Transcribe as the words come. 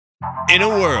In a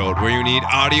world where you need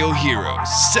audio heroes,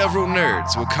 several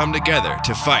nerds will come together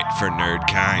to fight for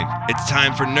nerdkind. It's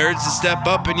time for nerds to step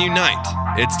up and unite.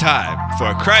 It's time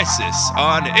for Crisis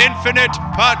on Infinite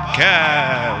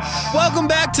Podcast. Welcome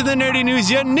back to the nerdy news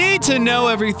you need to know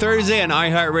every Thursday on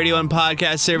iHeartRadio and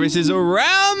podcast services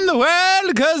around the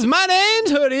world, because my name's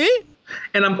Hoodie.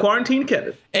 And I'm Quarantine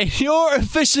Kevin. And you're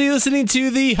officially listening to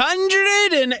the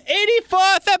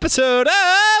 184th episode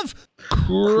of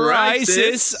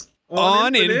Crisis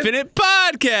on Infinite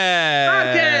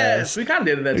Podcast. We kind of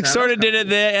did it that time. We sort of did it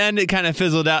there, and it kind of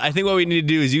fizzled out. I think what we need to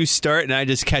do is you start, and I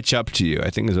just catch up to you. I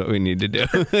think is what we need to do.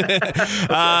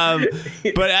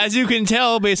 But as you can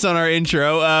tell, based on our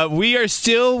intro, we are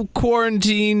still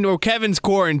quarantined, or Kevin's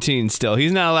quarantined still.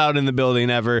 He's not allowed in the building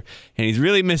ever, and he's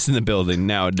really missing the building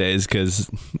nowadays, because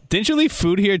didn't you leave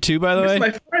food here too, by the way?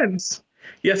 My friends.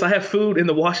 Yes, I have food in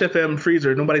the Wash FM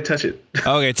freezer. Nobody touch it.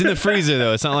 Okay, it's in the freezer,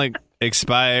 though. It's not like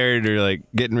expired or like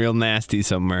getting real nasty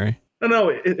somewhere. No,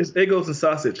 it's Eggos and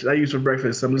sausage I use for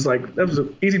breakfast. I'm just like, that was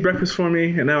an easy breakfast for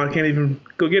me, and now I can't even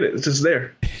go get it. It's just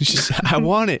there. It's just, I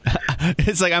want it.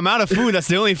 It's like I'm out of food. That's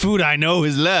the only food I know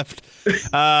is left.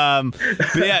 But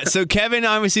yeah, so Kevin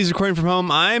obviously is recording from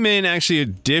home. I'm in actually a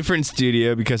different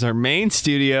studio because our main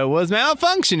studio was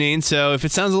malfunctioning. So if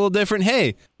it sounds a little different,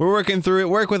 hey, we're working through it.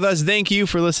 Work with us. Thank you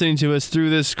for listening to us through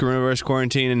this coronavirus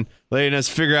quarantine and letting us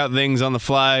figure out things on the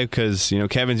fly, because, you know,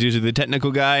 Kevin's usually the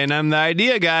technical guy and I'm the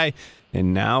idea guy.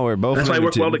 And now we're both. That's why we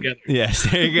work well together. Yes,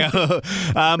 there you go.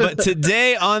 But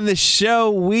today on the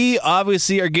show, we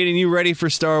obviously are getting you ready for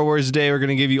Star Wars Day. We're going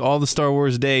to give you all the Star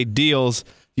Wars Day deals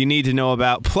you need to know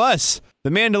about. Plus, the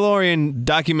Mandalorian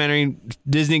documentary,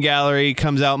 Disney Gallery,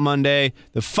 comes out Monday.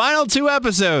 The final 2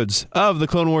 episodes of The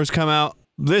Clone Wars come out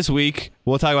this week.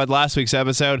 We'll talk about last week's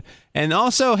episode. And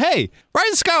also, hey,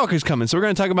 Rise of Skywalker's coming. So we're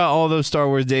going to talk about all those Star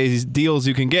Wars Days deals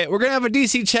you can get. We're going to have a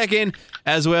DC check-in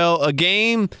as well. A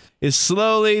game is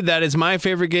slowly, that is my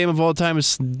favorite game of all time,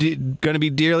 is going to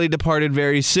be dearly departed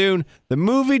very soon. The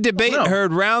movie debate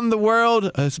heard round the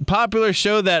world. A popular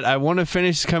show that I want to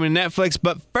finish coming to Netflix.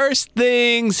 But first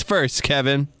things first,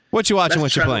 Kevin. What you watching,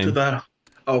 what you playing?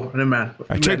 Oh, never mind.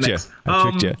 I tricked you.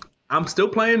 I'm still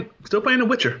playing The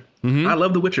Witcher. Mm-hmm. I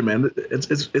love The Witcher, man.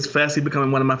 It's fastly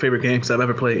becoming one of my favorite games I've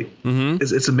ever played. Mm-hmm.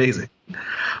 It's amazing.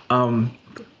 I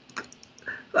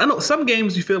know some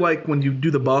games you feel like when you do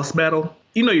the boss battle,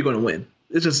 you know you're going to win.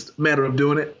 It's just a matter of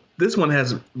doing it. This one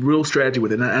has real strategy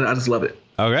with it, and I just love it.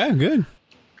 Okay, good.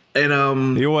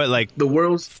 And you're what, like the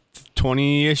world's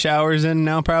 20-ish hours in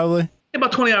now, probably?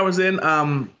 About 20 hours in.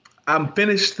 I'm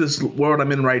finished this world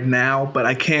I'm in right now, but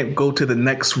I can't go to the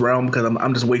next realm because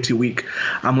I'm just way too weak.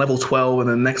 I'm level 12, and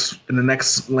the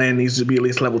next land needs to be at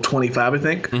least level 25, I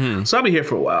think. Mm-hmm. So I'll be here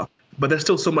for a while. But there's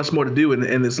still so much more to do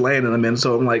in this land that I'm in,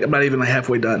 so I'm not even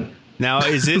halfway done. Now,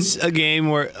 is this a game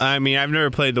where, I mean, I've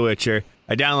never played The Witcher.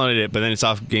 I downloaded it, but then it's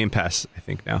off Game Pass, I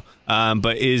think now.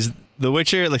 But is The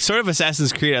Witcher, like sort of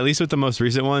Assassin's Creed, at least with the most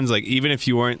recent ones, like even if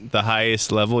you weren't the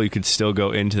highest level, you could still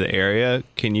go into the area?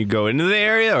 Can you go into the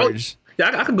area? Or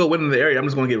yeah, I can go into the area. I'm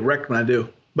just going to get wrecked when I do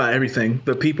by everything,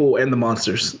 the people and the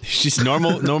monsters. Just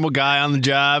normal guy on the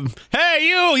job. Hey,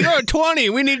 you're a 20.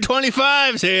 We need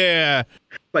 25s here.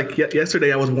 Like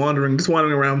yesterday, I was wandering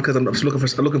around because I'm just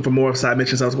looking for more side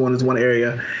missions. I was going to this one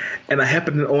area, and I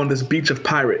happened on this beach of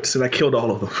pirates, and I killed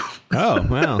all of them. Oh,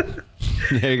 wow.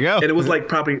 There you go. And it was like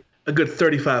probably a good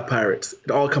 35 pirates,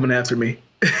 all coming after me.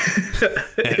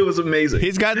 It was amazing.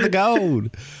 He's got the gold.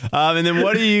 And then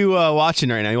what are you watching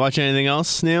right now? You watching anything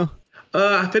else new?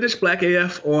 I finished Black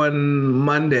AF on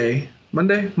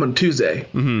Tuesday,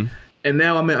 mm-hmm. And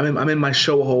now I'm in my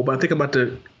show hole. But I think I'm about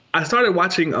to. I started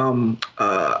watching that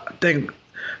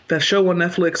show on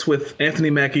Netflix with Anthony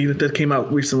Mackie that came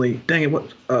out recently. Dang it, what?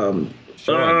 I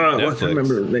can't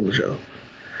remember the name of the show.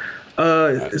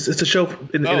 It's a show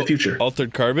in the future.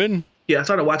 Altered Carbon? Yeah, I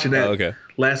started watching that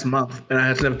last month, and I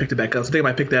had never picked it back up. So I think I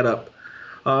might pick that up.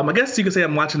 I guess you could say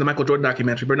I'm watching the Michael Jordan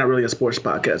documentary, but not really a sports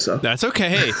podcast. So that's okay.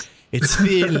 Hey, it's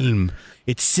film.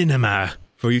 It's cinema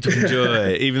for you to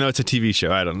enjoy, even though it's a TV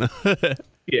show. I don't know.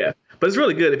 Yeah, but it's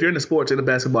really good. If you're into sports, into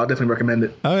basketball, I definitely recommend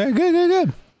it. Okay,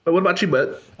 good. But what about you,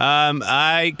 bud?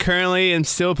 I currently am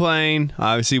still playing,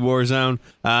 obviously, Warzone.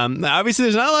 Obviously,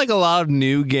 there's not like a lot of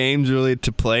new games really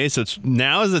to play, so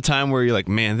now is the time where you're like,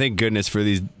 man, thank goodness for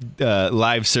these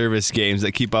live service games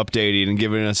that keep updating and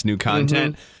giving us new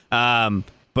content. Mm-hmm.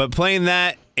 But playing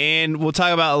that, and we'll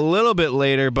talk about a little bit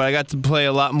later, but I got to play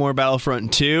a lot more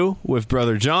Battlefront 2 with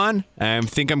Brother John. I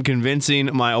think I'm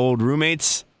convincing my old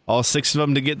roommates all 6 of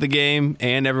them to get the game,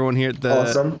 and everyone here at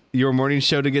the Your Morning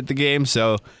Show to get the game.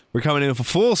 So we're coming in with a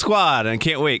full squad, and I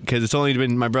can't wait because it's only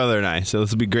been my brother and I. So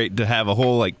this will be great to have a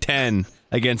whole 10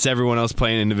 against everyone else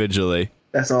playing individually.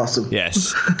 That's awesome.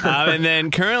 Yes. And then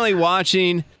currently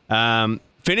watching,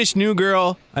 finished New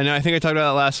Girl. I think I talked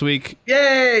about that last week.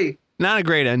 Yay! Not a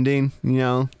great ending,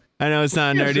 I know it's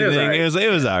not a nerdy thing. Right.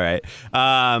 It was all right.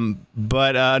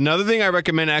 But another thing I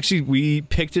recommend, actually, we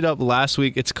picked it up last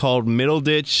week. It's called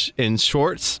Middleditch in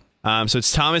Shorts. So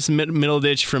it's Thomas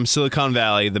Middleditch from Silicon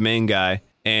Valley, the main guy,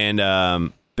 and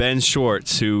Ben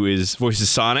Schwartz, who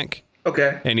voices Sonic.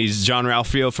 Okay. And he's John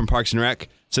Ralphio from Parks and Rec.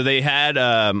 So they had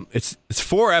it's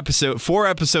 4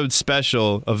 episode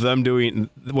special of them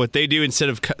doing what they do instead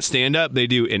of stand up. They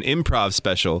do an improv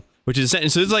special. Which is so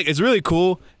it's really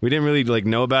cool. We didn't really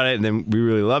know about it, and then we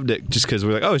really loved it just because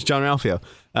we're like, oh, it's John Ralphio.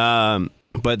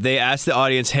 But they asked the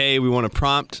audience, hey, we want a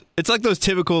prompt. It's like those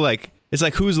typical it's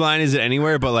like whose line is it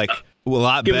anywhere, but a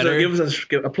lot better. Give us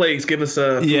a place. Give us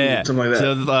a food, something like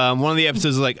that. So one of the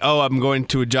episodes is like, oh, I'm going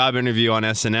to a job interview on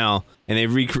SNL, and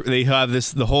they have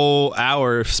the whole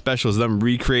hour of specials, them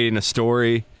recreating a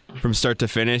story from start to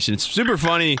finish, and it's super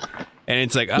funny. And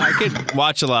it's like, I could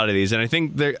watch a lot of these, and I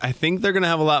think they're gonna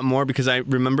have a lot more because I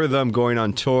remember them going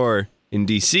on tour in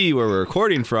DC where we're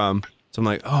recording from. So I'm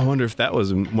like, oh, I wonder if that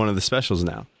was one of the specials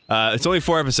now. It's only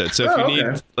 4 episodes, so if you need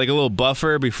a little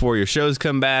buffer before your shows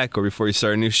come back or before you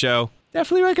start a new show,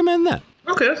 definitely recommend that.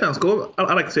 Okay, that sounds cool.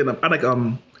 I like stand-up. I like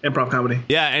improv comedy.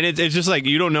 Yeah, and it's just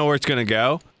you don't know where it's gonna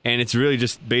go, and it's really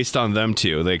just based on them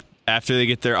two. After they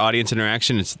get their audience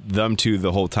interaction, it's them two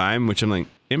the whole time, which I'm like,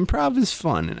 improv is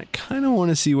fun, and I kind of want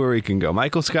to see where we can go.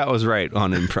 Michael Scott was right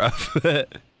on improv.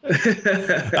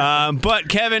 But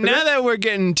Kevin, now that we're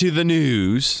getting to the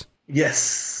news,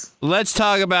 yes, let's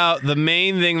talk about the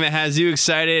main thing that has you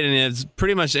excited and has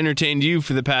pretty much entertained you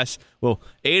for the past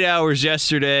 8 hours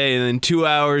yesterday and then 2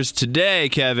 hours today.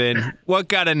 Kevin, what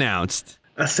got announced?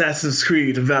 Assassin's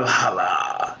Creed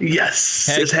Valhalla. Yes,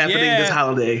 it's happening this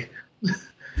holiday.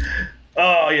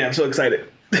 Oh yeah, I'm so excited.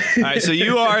 All right, so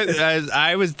you are, as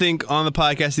I would think on the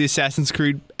podcast, the Assassin's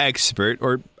Creed expert,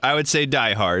 or I would say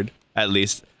diehard, at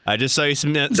least. I just saw you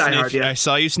sniff. Yeah. I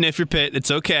saw you sniff your pit. It's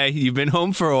okay. You've been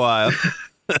home for a while.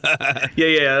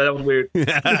 yeah, that was weird.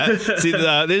 See,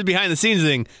 this is behind the scenes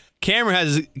thing. Kevin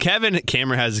has his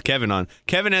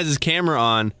camera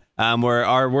on, where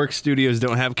our work studios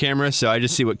don't have cameras, so I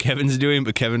just see what Kevin's doing,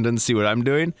 but Kevin doesn't see what I'm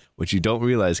doing. What you don't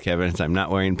realize, Kevin, is I'm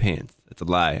not wearing pants. That's a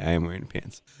lie. I am wearing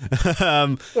pants.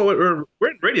 Well, we're in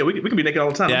radio. We can be naked all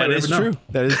the time. Yeah, that is true.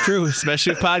 That is true,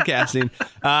 especially with podcasting.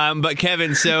 But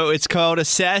Kevin, so it's called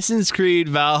Assassin's Creed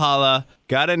Valhalla.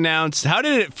 Got announced. How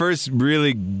did it first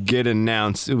really get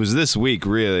announced? It was this week,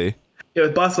 really. Yeah,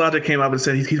 Boss Logic came up and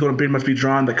said he's going to pretty much be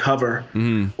drawing the cover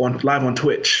live on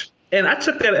Twitch. And I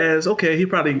took that as, okay, he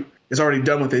probably is already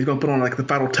done with it. He's going to put on the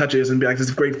final touches and be like, this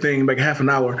is a great thing, half an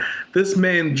hour. This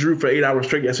man drew for 8 hours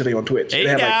straight yesterday on Twitch.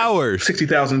 8 hours?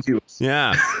 60,000 views.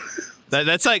 Yeah.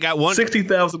 That's at one...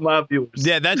 60,000 live viewers.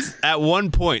 Yeah, that's at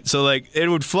one point. So, it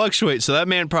would fluctuate. So that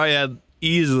man probably had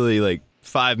easily,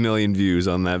 5 million views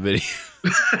on that video.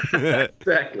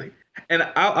 Exactly. And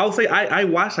I'll say I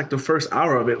watched, the first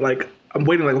hour of it. I'm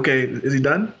waiting, okay, is he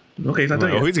done? Okay, he's not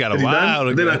done yet. Oh, he's got a while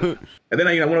to go. And then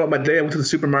I went about my day. I went to the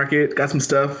supermarket, got some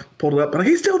stuff, pulled it up. I'm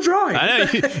he's still drawing. I know.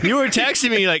 You were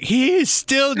texting me he is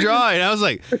still drawing. I was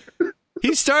like,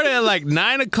 he started at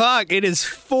 9 o'clock. It is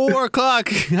 4 o'clock.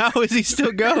 How is he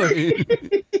still going?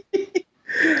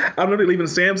 I'm literally leaving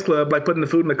Sam's Club, putting the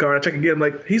food in the car. I check again.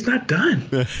 I'm he's not done.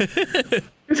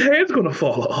 His hand's going to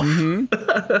fall off.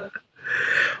 Mm-hmm.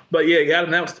 But yeah, it got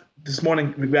announced this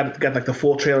morning. We got the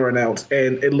full trailer announced,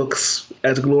 and it looks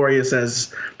as glorious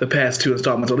as the past 2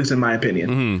 installments, or at least in my opinion.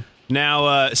 Mm-hmm.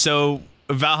 Now, so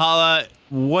Valhalla,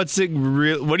 what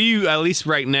do you, at least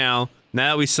right now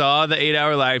that we saw the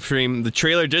 8-hour live stream, the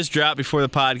trailer just dropped before the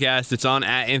podcast. It's on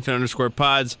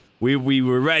 @infinite_pods. We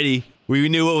were ready. We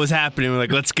knew what was happening. We're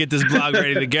like, let's get this blog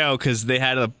ready to go because they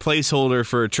had a placeholder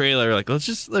for a trailer. Let's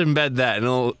just embed that, and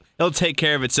it'll take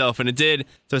care of itself, and it did.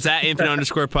 So it's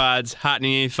 @infinite_pods,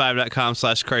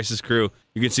 hotnews85.com/crisiscrew.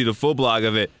 You can see the full blog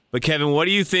of it. But Kevin, what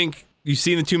do you think? You've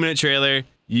seen the 2-minute trailer.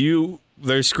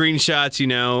 There's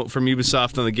screenshots, from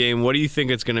Ubisoft on the game. What do you think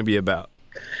it's going to be about?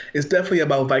 It's definitely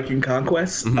about Viking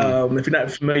conquest. Mm-hmm. If you're not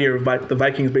familiar, the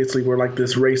Vikings basically were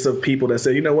this race of people that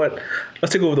said, you know what,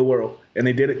 let's take over the world. And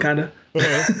they did it, kind of.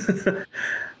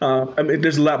 Uh-huh.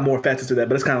 There's a lot more facets to that,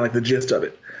 but it's kind of the gist of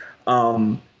it.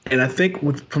 And I think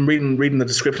from reading the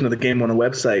description of the game on the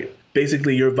website,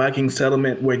 basically your Viking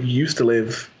settlement where you used to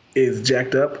live is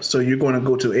jacked up. So you're going to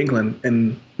go to England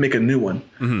and make a new one.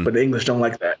 Mm-hmm. But the English don't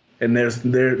like that. and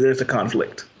there's a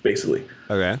conflict basically.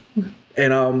 Okay.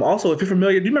 And also, if you're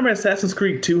familiar, do you remember Assassin's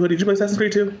Creed 2? Did you play Assassin's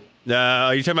Creed 2?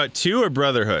 Are you talking about 2 or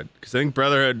Brotherhood? Because I think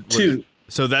Brotherhood was, 2.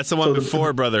 So that's the one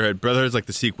before Brotherhood. Brotherhood's like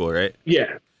the sequel, right?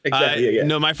 Yeah, exactly. Yeah.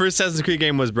 No, my first Assassin's Creed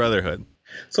game was Brotherhood.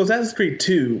 So Assassin's Creed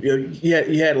 2,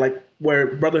 you had like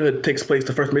where Brotherhood takes place.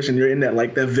 The first mission, you're in that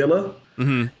villa,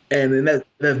 and in that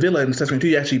villa in Assassin's Creed 2,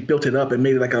 you actually built it up and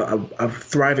made it like a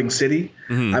thriving city.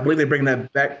 I believe they bring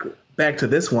that back to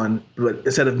this one, but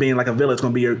instead of being like a villa, it's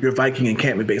going to be your Viking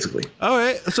encampment basically. All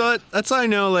right, so that's how I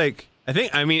know. Like,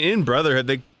 I mean, in Brotherhood,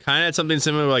 they kind of had something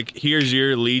similar. Like, here's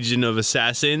your legion of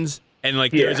assassins. And,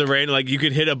 like, there's a random, like, you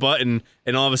could hit a button,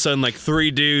 and all of a sudden, like, 3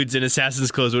 dudes in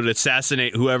assassin's clothes would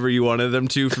assassinate whoever you wanted them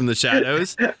to from the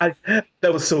shadows.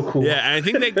 That was so cool. Yeah, and I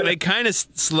think they kind of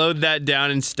slowed that down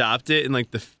and stopped it in,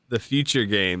 like, the future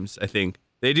games, I think.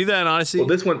 They do that in Odyssey? Well,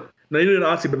 this one, no, they do it in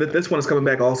Odyssey, but this one is coming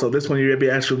back also. This one, you're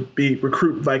going to be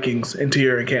recruit Vikings into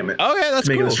your encampment. Okay, that's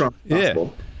cool. To make it as strong as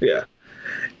possible. Yeah.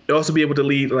 You'll also be able to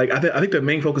lead, like, I think the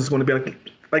main focus is going to be,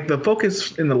 like the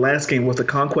focus in the last game was the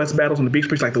conquest battles on the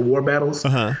beach, like the war battles.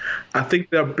 I think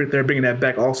they're bringing that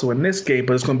back also in this game,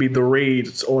 but it's going to be the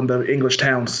raids on the English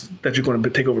towns that you're going to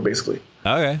take over, basically.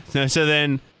 Okay. So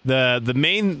then the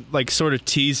main like sort of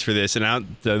tease for this, and out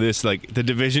this like the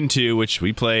Division 2, which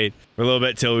we played for a little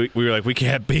bit till we were like, we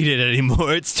can't beat it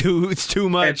anymore. It's too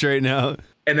much right now.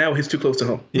 And now it's too close to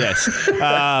home. Yes.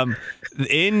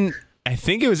 I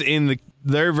think it was in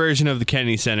their version of the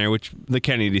Kennedy Center, which the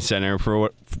Kennedy Center,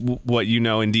 for what you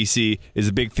know in DC, is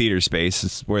a big theater space.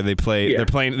 It's where they play. Yeah.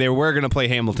 They were going to play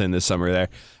Hamilton this summer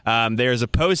there. There's a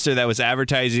poster that was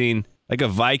advertising like a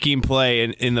Viking play,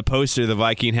 and in the poster, the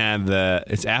Viking had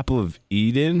it's Apple of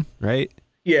Eden, right?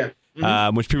 Yeah.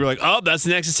 Which people are like, oh, that's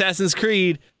the next Assassin's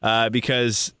Creed,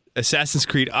 because Assassin's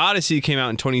Creed Odyssey came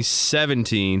out in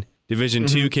 2017. Division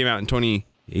 2 came out in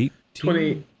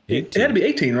 2018. It had to be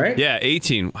 18, right? Yeah,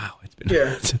 18. Wow, it's been.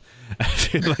 Yeah. I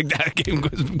feel like that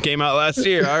game came out last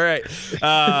year. All right.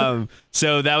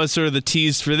 So that was sort of the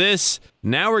tease for this.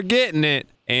 Now we're getting it,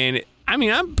 and I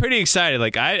mean, I'm pretty excited.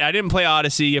 Like, I didn't play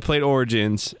Odyssey. I played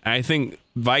Origins. I think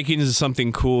Vikings is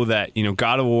something cool that,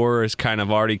 God of War has kind of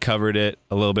already covered it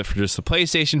a little bit for just the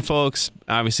PlayStation folks.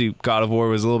 Obviously, God of War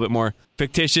was a little bit more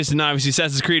fictitious, and obviously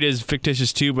Assassin's Creed is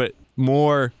fictitious too, but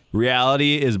more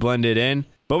reality is blended in.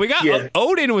 But we got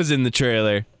Odin was in the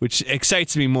trailer, which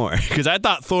excites me more because I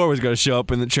thought Thor was going to show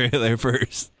up in the trailer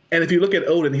first. And if you look at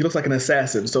Odin, he looks like an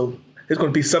assassin. So there's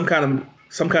going to be some kind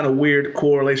of weird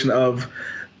correlation of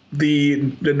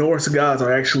the Norse gods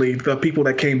are actually the people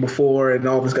that came before and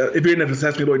all this. If you're in the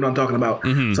Assassin's Creed, you know what I'm talking about.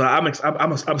 So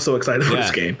I'm so excited for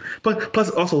this game. But plus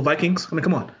also Vikings. I mean,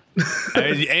 come on.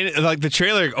 And like the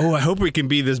trailer, I hope we can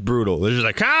be this brutal. They're just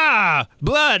like,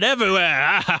 blood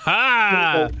everywhere.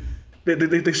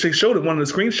 They showed in one of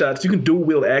the screenshots you can dual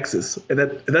wield axes, and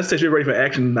that says you're ready for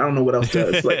action. I don't know what else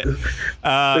does. Like,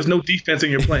 there's no defense in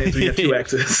your plane, so you have 2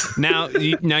 axes. now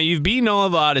you've beaten all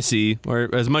of Odyssey, or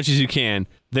as much as you can.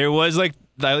 There was I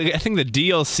think the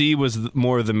DLC was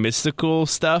more of the mystical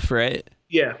stuff, right?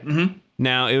 Yeah.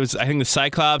 Now it was, I think the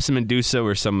Cyclops and Medusa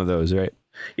were some of those, right?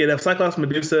 Yeah, the Cyclops,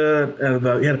 Medusa,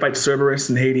 you had to fight Cerberus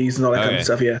and Hades and all that kind of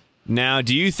stuff. Yeah. Now,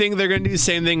 do you think they're going to do the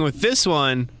same thing with this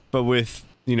one, but with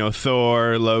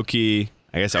Thor, Loki,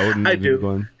 I guess Odin? I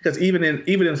do, because even in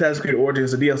Assassin's Creed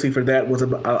Origins, the DLC for that was a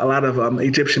lot of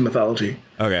Egyptian mythology.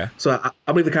 Okay. So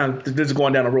I believe they're just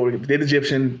going down the road. They did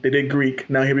Egyptian, they did Greek.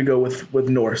 Now here we go with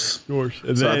Norse. And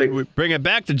so then we bring it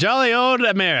back to jolly old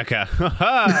America.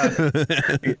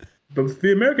 But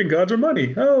the American gods are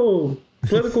money. Oh,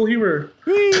 political humor.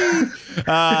 But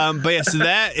yeah, so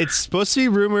that it's supposed to be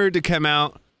rumored to come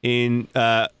out in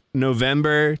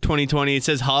November 2020. It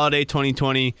says holiday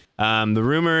 2020. The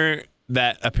rumor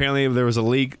that apparently there was a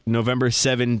leak November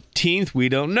 17th. We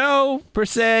don't know per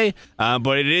se,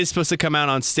 but it is supposed to come out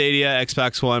on Stadia,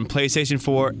 Xbox One, PlayStation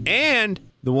 4, and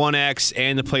the One X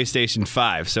and the PlayStation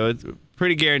 5. So it's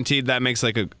pretty guaranteed. That makes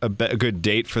like a good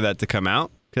date for that to come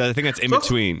out, because I think that's in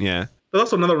between. Yeah. There's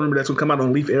also another rumor that's going to come out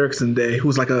on Leif Erikson Day,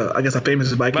 who's like a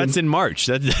famous Viking. That's in March.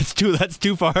 That's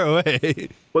too far away.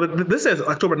 Well, this says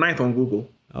October 9th on Google.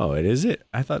 Oh, is it?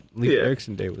 I thought Leif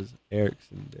Erikson Day was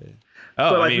Erikson Day.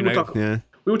 Oh, so, we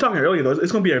were talking earlier, though.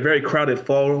 It's going to be a very crowded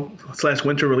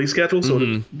fall/winter release schedule. So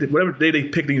whatever day they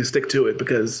pick, they need to stick to it,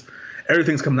 because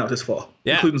everything's coming out this fall,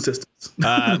 including systems.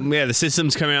 The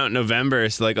system's coming out in November.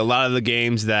 So like a lot of the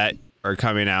games that are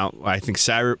coming out. I think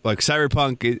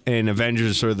Cyberpunk and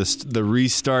Avengers are sort of the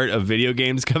restart of video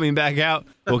games coming back out.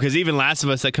 Well, because even Last of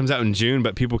Us, that comes out in June,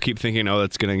 but people keep thinking, oh,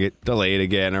 that's going to get delayed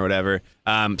again or whatever.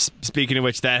 Speaking of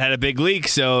which, that had a big leak,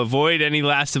 so avoid any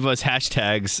Last of Us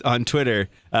hashtags on Twitter,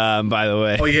 by the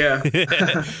way. Oh, yeah.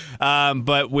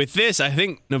 But with this, I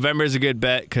think November is a good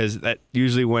bet because that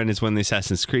usually when the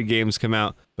Assassin's Creed games come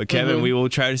out. But Kevin, we will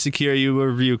try to secure you a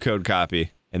review code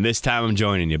copy. And this time I'm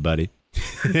joining you, buddy.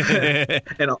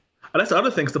 And that's the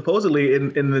other thing. Supposedly,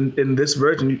 in this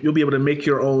version, you'll be able to make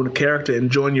your own character and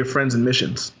join your friends in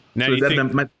missions. Now, So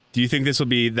do you think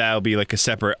that'll be like a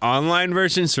separate online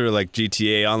version, sort of like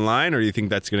GTA Online, or do you think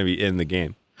that's going to be in the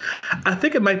game? I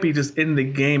think it might be just in the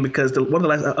game because one of the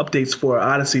last updates for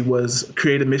Odyssey was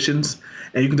creative missions,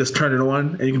 and you can just turn it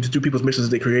on and you can just do people's missions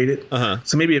that they created.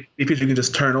 So maybe if you can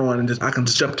just turn on and I can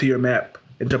just jump to your map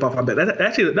and jump off my bed.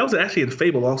 That was actually in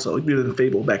Fable also. You did it in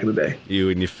Fable back in the day. You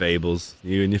and your fables.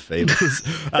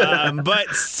 But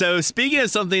so speaking of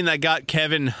something that got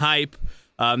Kevin hype,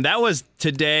 that was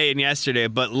today and yesterday.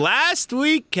 But last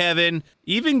week, Kevin,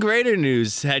 even greater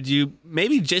news had you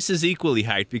maybe just as equally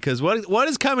hyped because what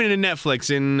is coming to Netflix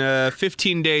in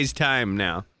 15 days' time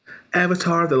now?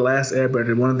 Avatar: The Last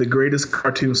Airbender, one of the greatest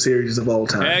cartoon series of all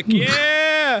time. Heck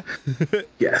yeah!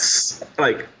 Yes.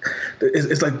 Like,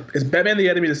 it's Batman the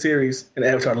Animated Series and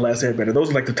Avatar: The Last Airbender. Those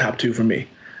are like the top two for me.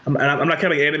 I'm not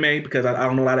counting anime because I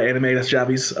don't know a lot of anime. That's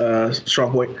Javi's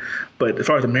strong point. But as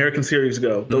far as American series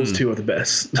go, those two are the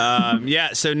best.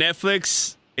 Yeah, so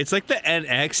Netflix, it's like the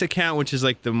NX account, which is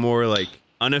like the more like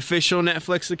unofficial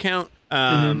Netflix account.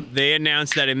 They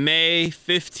announced that in May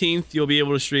 15th, you'll be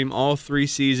able to stream all 3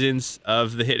 seasons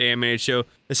of the hit animated show.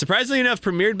 It surprisingly enough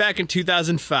premiered back in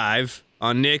 2005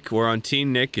 on Nick, or on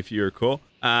Teen Nick, if you recall.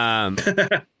 I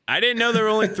didn't know there were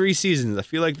only 3 seasons. I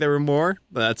feel like there were more,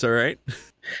 but that's all right.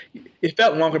 It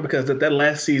felt longer because that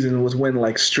last season was when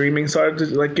like streaming started to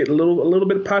like get a little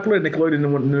bit popular. Nickelodeon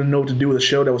didn't know what to do with a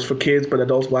show that was for kids, but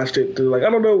adults watched it. They're like, I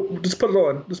don't know, just put it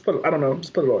on. I don't know,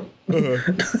 just put it on.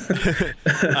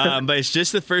 But it's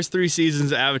just the first 3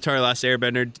 seasons of Avatar: Last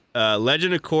Airbender.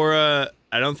 Legend of Korra,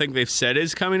 I don't think they've said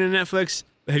is coming to Netflix.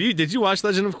 Did you watch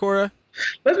Legend of Korra?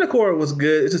 Legend of Korra was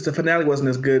good. It's just the finale wasn't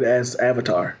as good as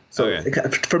Avatar. So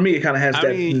for me, it kind of has How that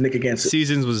many nick against it.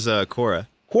 Seasons was Korra?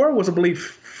 Korra was, I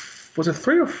believe, was it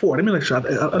 3 or 4? Let me make sure.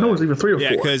 I know it was either 3 or 4.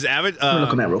 Yeah, because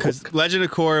Legend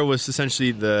of Korra was essentially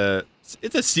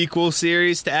it's a sequel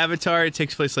series to Avatar. It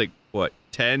takes place like, what,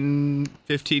 10,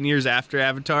 15 years after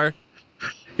Avatar?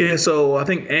 Yeah, so I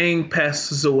think Aang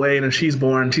passes away and then she's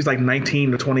born. She's like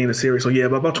 19 or 20 in the series. So yeah,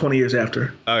 about 20 years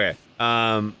after. Okay.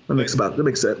 That makes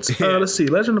sense. Let's see.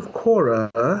 Legend of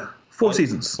Korra, 4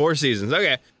 seasons. 4 seasons.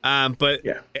 Okay. But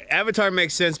yeah. Avatar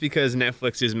makes sense because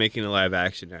Netflix is making a live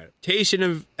action adaptation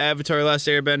of Avatar: Last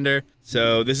Airbender.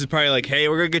 So this is probably like, hey,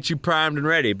 we're going to get you primed and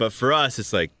ready. But for us,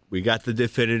 it's like, we got the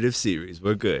definitive series.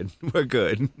 We're good. We're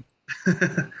good.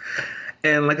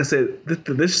 And like I said,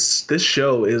 this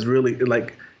show is really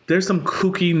like, there's some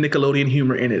kooky Nickelodeon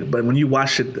humor in it, but when you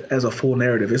watch it as a full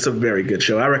narrative, it's a very good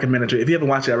show. I recommend it to you. If you haven't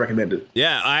watched it, I recommend it.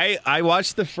 Yeah, I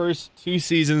watched the first 2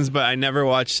 seasons, but I never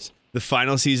watched the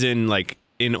final season like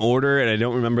in order, and I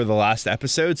don't remember the last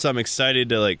episode, so I'm excited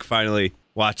to like finally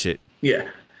watch it. Yeah,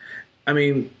 I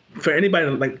mean, for anybody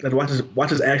that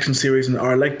watches action series and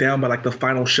are let down by like the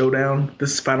final showdown,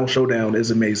 this final showdown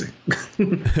is amazing.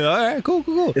 All right, cool.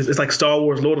 It's like Star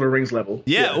Wars, Lord of the Rings level.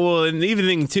 Yeah, well, and the even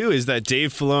thing too is that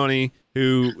Dave Filoni,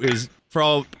 who is for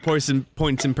all points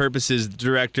and purposes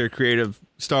director, creative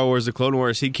Star Wars: The Clone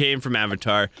Wars, he came from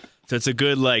Avatar. So it's a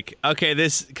good, like, okay,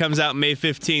 this comes out May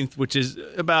 15th, which is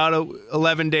about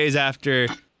 11 days after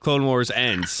Clone Wars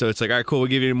ends. So it's like, all right, cool, we'll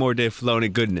give you more Dave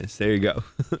Filoni goodness. There you go.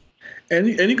 And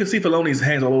you can see Filoni's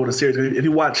hands all over the series. If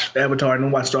you watch Avatar and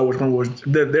then watch Star Wars, Clone Wars,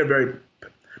 they're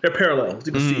parallels.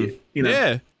 You can see it. You know?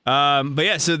 Yeah. But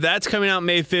yeah, so that's coming out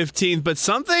May 15th. But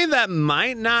something that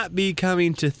might not be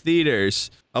coming to theaters,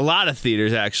 a lot of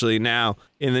theaters actually now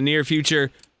in the near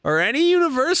future, or any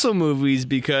Universal movies,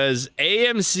 because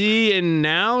AMC and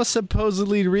now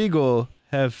supposedly Regal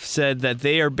have said that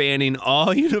they are banning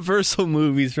all Universal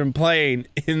movies from playing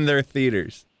in their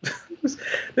theaters. This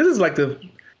is like the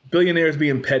billionaires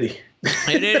being petty.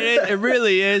 It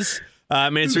really is.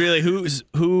 I mean, it's really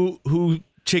who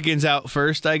chickens out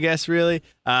first, I guess, really.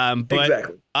 But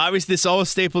exactly. Obviously, this all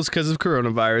staples because of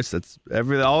coronavirus. That's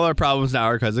all our problems now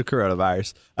are because of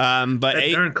coronavirus. But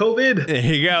during COVID. There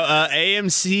you go.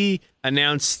 AMC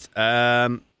announced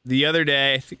the other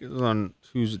day, I think it was on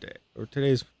Tuesday, or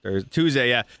today's Thursday, Tuesday,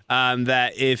 yeah,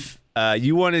 that if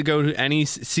you want to go to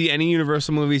see any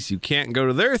Universal movies, you can't go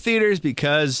to their theaters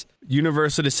because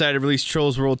Universal decided to release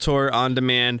Trolls World Tour on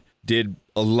demand. Did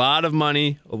a lot of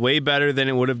money, way better than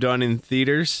it would have done in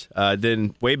theaters.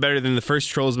 Way better than the first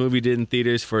Trolls movie did in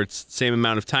theaters for its same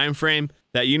amount of time frame.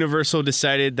 That Universal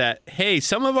decided that, hey,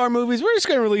 some of our movies we're just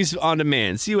going to release on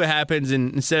demand, see what happens,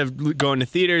 and instead of going to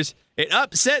theaters. It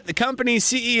upset the company's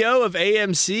CEO of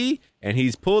AMC, and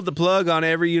he's pulled the plug on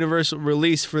every Universal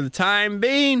release for the time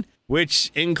being,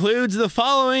 which includes the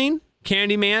following: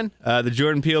 Candyman, the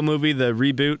Jordan Peele movie, the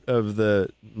reboot of the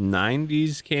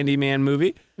 90s Candyman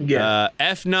movie. Yeah.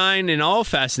 F9 in all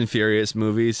Fast and Furious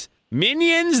movies.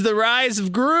 Minions, The Rise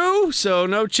of Gru, so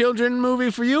no children movie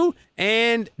for you.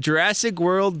 And Jurassic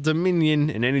World Dominion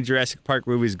and any Jurassic Park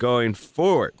movies going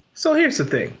forward. So here's the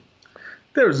thing.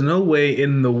 There's no way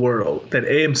in the world that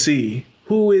AMC,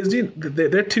 who is,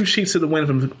 they're 2 sheets to the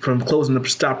wind from closing the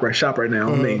shop right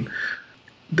now. I mean,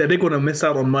 that they're going to miss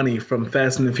out on money from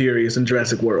Fast and the Furious and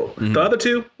Jurassic World. The other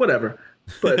 2, whatever.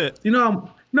 But you know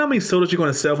how many sodas you're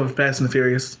going to sell from Fast and the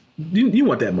Furious? You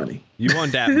want that money. You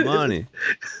want that money.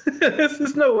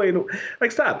 There's no way.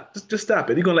 Like, stop. Just stop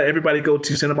it. You're going to let everybody go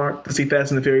to Cinemark to see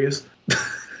Fast and the Furious?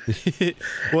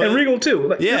 Well, and Regal, too.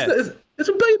 Like, yeah. It's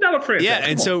 $1 billion franchise. Yeah,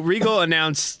 and so Regal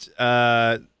announced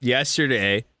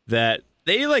yesterday that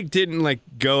they didn't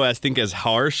go as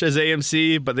harsh as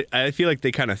AMC, but I feel like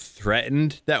they kind of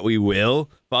threatened that we will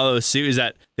follow suit. Is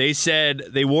that they said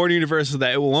they warned Universal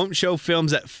that it won't show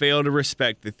films that fail to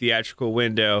respect the theatrical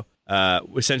window.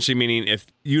 Essentially meaning if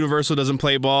Universal doesn't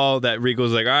play ball, that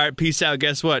Regal's like, all right, peace out.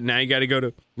 Guess what? Now you got to go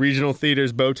to regional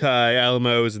theaters, Bowtie,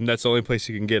 Alamos, and that's the only place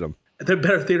you can get them. They're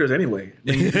better theaters anyway.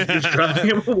 You're just driving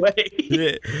them away.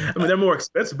 Yeah. I mean, they're more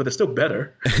expensive, but they're still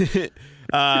better.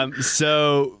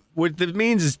 So what that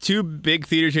means is 2 big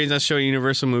theater chains not showing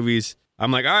Universal movies.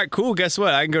 I'm like, all right, cool. Guess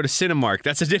what? I can go to Cinemark.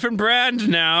 That's a different brand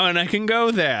now, and I can go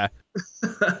there.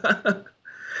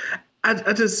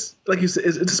 I just, like you said,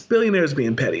 it's just billionaires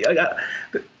being petty.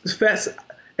 It's fast.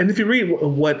 And if you read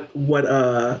what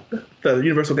the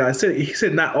Universal guy said, he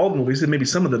said not all the movies, he said maybe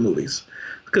some of the movies.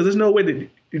 Because there's no way that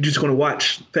you're just going to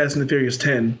watch Fast and the Furious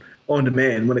 10 on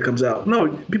demand when it comes out. No,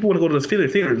 people want to go to the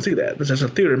theater and see that. It's just a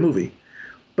theater movie.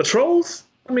 But Trolls,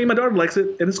 I mean, my daughter likes it,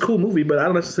 and it's a cool movie, but I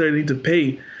don't necessarily need to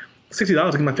pay $60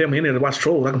 to get my family in there to watch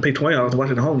Trolls. I can pay $20 to watch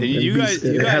it at home. You guys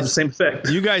have the same effect.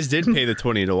 You guys did pay the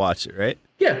 $20 to watch it, right?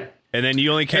 Yeah. And then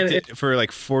you only kept it for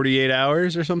 48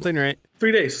 hours or something, right?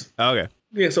 3 days. Oh, okay.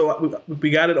 Yeah, so we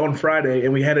got it on Friday,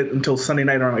 and we had it until Sunday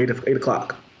night around 8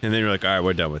 o'clock. And then you're like, all right,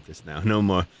 we're done with this now. No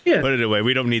more. Yeah. Put it away.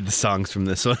 We don't need the songs from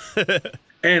this one.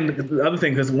 And the other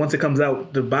thing, because once it comes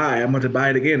out to buy, I'm going to buy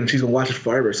it again, and she's going to watch it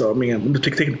forever. So, I mean, I'm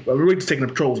really just taking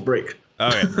a Trolls break.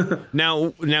 Okay.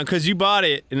 Now, because you bought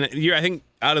it, and I think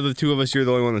out of the 2 of us, you're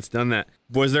the only one that's done that.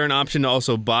 Was there an option to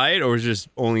also buy it, or was it just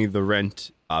only the rent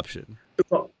option? It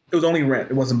was only rent.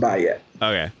 It wasn't buy yet.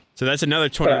 Okay. So that's another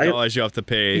 $20 you have to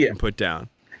pay and put down.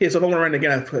 Yeah, so if I want to rent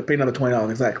again, I have to pay another $20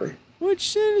 exactly.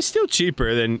 Which is still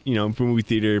cheaper than, movie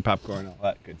theater, popcorn, all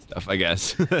that good stuff, I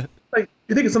guess. Like,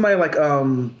 you think of somebody like,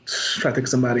 trying to think of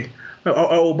somebody.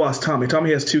 Our old boss, Tommy.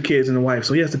 Tommy has 2 kids and a wife,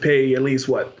 so he has to pay at least,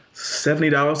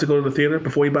 $70 to go to the theater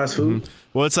before he buys food? Mm-hmm.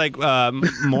 Well, it's like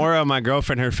Maura, my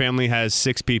girlfriend, her family has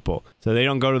 6 people, so they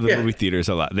don't go to the movie theaters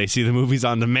a lot. They see the movies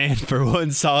on demand for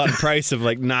one solid price of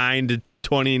 $9 to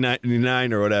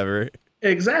 $20.99 or whatever.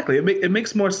 Exactly. It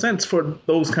makes more sense for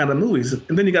those kind of movies.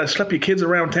 And then you got to schlep your kids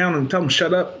around town and tell them,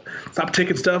 shut up, stop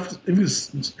taking stuff. If your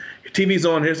TV's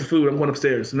on, here's the food, I'm going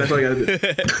upstairs. And that's all you got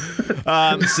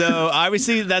to do. So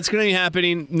obviously that's going to be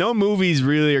happening. No movies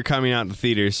really are coming out in the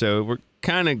theater, so we're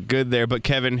kind of good there. But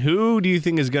Kevin, who do you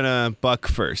think is going to buck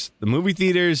first? The movie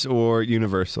theaters or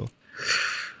Universal?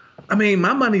 I mean,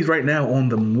 my money's right now on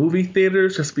the movie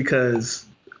theaters just because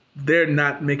they're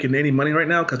not making any money right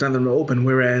now because none of them are open,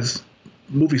 whereas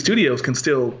movie studios can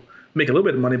still make a little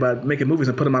bit of money by making movies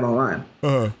and put them out online,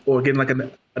 or getting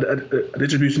a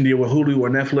distribution deal with Hulu or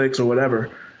Netflix or whatever.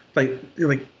 Like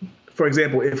for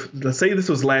example, if let's say this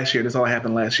was last year, this all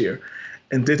happened last year,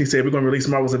 and Disney said we're going to release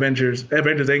Marvel's Avengers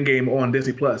Endgame on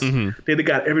Disney Plus. They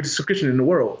got every subscription in the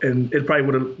world, and it probably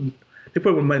would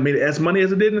have made as money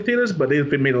as it did in the theaters, but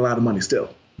they've made a lot of money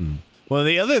still. Well,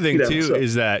 the other thing too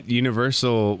is that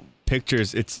Universal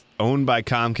Pictures, it's owned by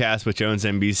Comcast, which owns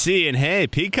NBC, and hey,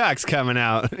 Peacock's coming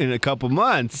out in a couple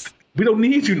months. We don't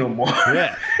need you no more.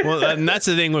 Yeah. Well, and that's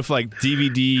the thing with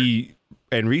DVD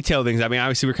and retail things. I mean,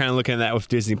 obviously we're kind of looking at that with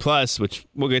Disney Plus, which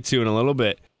we'll get to in a little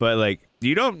bit, but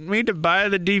you don't need to buy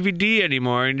the DVD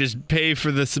anymore and just pay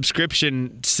for the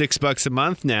subscription $6 a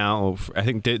month now. I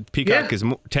think Peacock is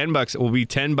 $10. It will be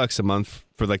 $10 a month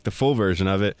for the full version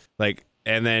of it.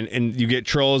 and you get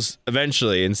Trolls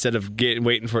eventually instead of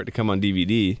waiting for it to come on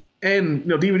DVD. And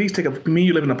DVDs take up.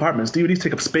 You live in apartments. DVDs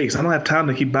take up space. I don't have time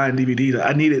to keep buying DVDs.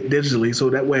 I need it digitally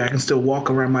so that way I can still walk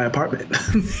around my apartment.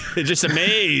 It's just a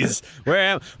maze.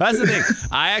 That's the thing.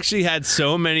 I actually had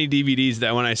so many DVDs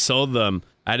that when I sold them,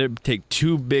 I had to take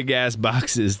 2 big ass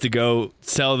boxes to go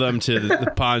sell them to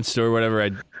the pawn store, or whatever I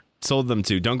sold them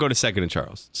to. Don't go to Second and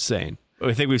Charles. Just saying.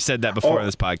 I think we've said that before on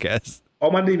this podcast. All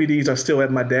my DVDs are still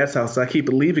at my dad's house, so I keep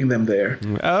leaving them there.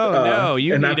 Oh, no,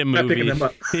 you need a movie. Picking them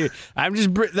up.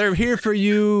 They're here for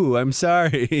you. I'm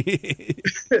sorry.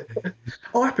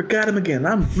 Oh, I forgot him again.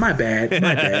 My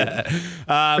bad.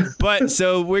 But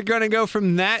so we're going to go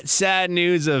from that sad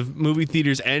news of movie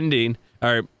theaters ending,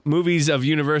 or movies of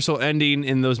Universal ending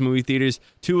in those movie theaters,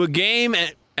 to a game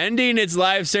ending its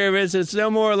live service. It's no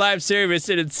more live service,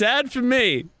 and it's sad for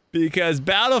me because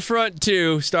Battlefront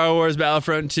 2, Star Wars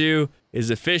Battlefront 2, is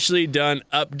officially done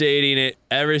updating it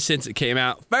ever since it came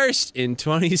out first in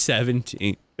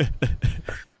 2017.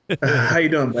 How you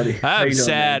doing, buddy? I'm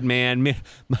sad, man.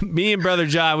 Me and Brother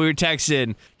John, we were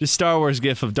texting just Star Wars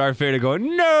gif of Darth Vader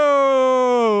going,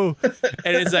 no!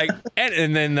 And it's like,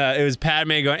 and then it was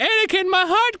Padme going, Anakin, my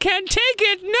heart can't take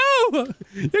it. No!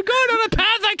 You're going on a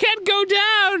path I can't go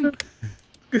down.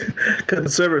 Because the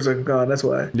servers are gone, that's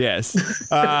why. Yes.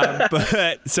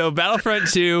 But so Battlefront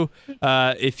 2,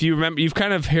 if you remember, you've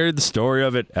kind of heard the story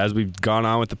of it as we've gone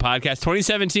on with the podcast.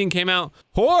 2017 came out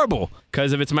horrible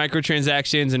because of its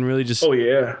microtransactions and really just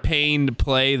pain to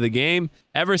play the game.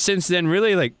 Ever since then,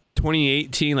 really like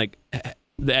 2018, like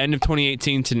the end of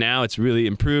 2018 to now, it's really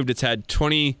improved. It's had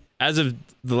as of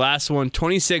the last one,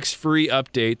 26 free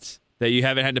updates that you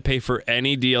haven't had to pay for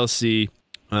any DLC.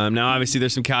 Now, obviously,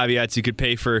 there's some caveats. You could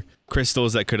pay for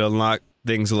crystals that could unlock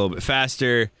things a little bit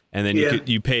faster, and then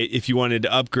you pay if you wanted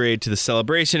to upgrade to the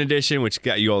Celebration Edition, which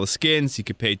got you all the skins. You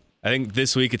could pay. I think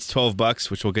this week it's $12,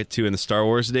 which we'll get to in the Star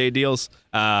Wars Day deals.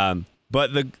 But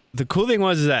the cool thing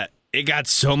was that it got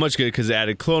so much good because it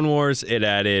added Clone Wars, it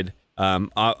added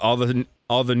all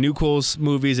the new Coles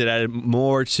movies, it added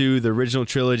more to the original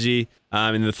trilogy,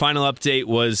 and the final update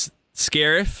was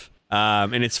Scarif.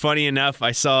 And it's funny enough,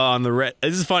 I saw on the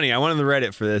this is funny, I went on the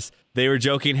Reddit for this. They were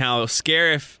joking how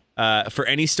Scarif, for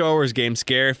any Star Wars game,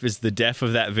 Scarif is the death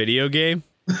of that video game.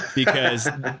 Because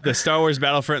the Star Wars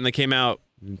Battlefront that came out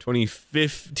in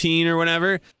 2015 or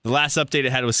whenever, the last update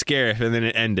it had was Scarif, and then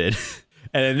it ended.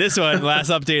 And then this one, the last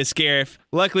update is Scarif.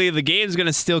 Luckily, the game's going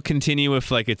to still continue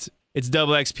with like its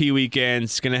double XP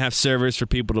weekends. It's going to have servers for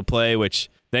people to play, which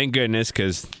thank goodness,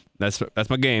 because that's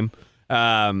my game.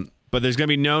 But there's going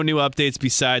to be no new updates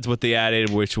besides what they added,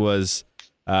 which was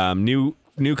new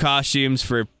costumes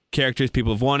for characters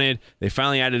people have wanted. They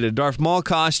finally added a Darth Maul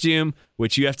costume,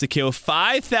 which you have to kill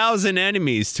 5,000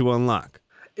 enemies to unlock.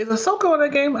 Is Ahsoka in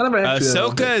that game? I never had to.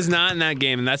 Ahsoka is not in that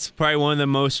game, and that's probably one of the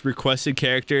most requested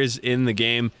characters in the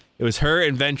game. It was her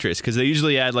and Ventress, because they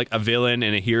usually add like a villain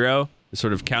and a hero to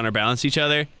sort of counterbalance each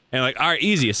other. And like, all right,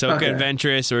 easy, Ahsoka and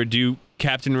Ventress, or do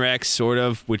Captain Rex, sort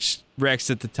of, which Rex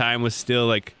at the time was still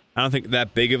like, I don't think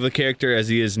that big of a character as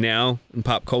he is now in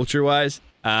pop culture wise.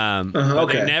 But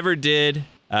they never did.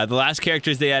 The last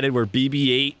characters they added were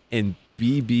BB-8 and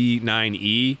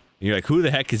BB-9E. And you're like, who the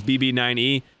heck is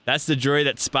BB-9E? That's the droid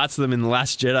that spots them in The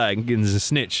Last Jedi and gives a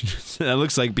snitch. That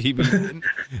looks like BB-8.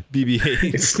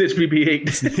 It's Snitch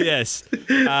BB-8. Yes.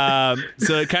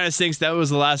 So it kind of stinks. That was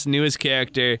the last newest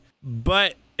character.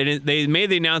 But they made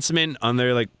the announcement on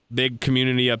their like big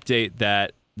community update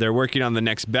that they're working on the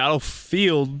next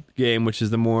Battlefield game, which is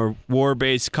the more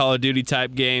war-based Call of Duty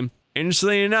type game.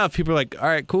 Interestingly enough, people are like, all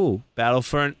right, cool.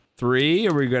 Battlefront 3,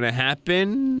 are we going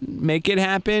to make it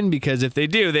happen? Because if they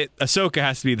do, Ahsoka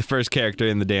has to be the first character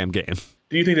in the damn game.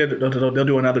 Do you think that they'll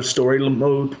do another story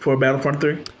mode for Battlefront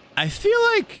 3? I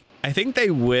think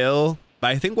they will,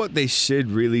 but I think what they should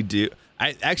really do,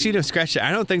 I actually don't scratch it.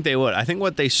 I don't think they would. I think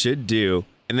what they should do,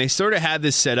 and they sort of had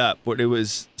this set up where it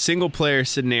was single player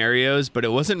scenarios, but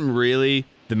it wasn't really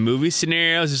the movie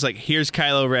scenarios. It's like, here's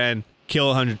Kylo Ren, kill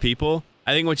 100 people.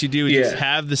 I think what you do is just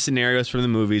have the scenarios from the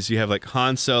movies. You have like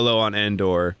Han Solo on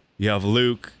Endor. You have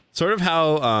Luke. Sort of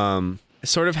how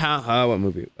what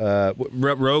movie?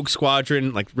 Rogue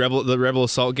Squadron, like the Rebel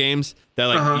Assault games. That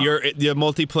like the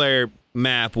multiplayer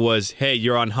map was, hey,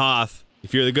 you're on Hoth.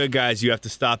 If you're the good guys, you have to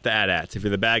stop the AT-ATs. If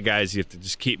you're the bad guys, you have to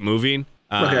just keep moving.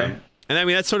 And I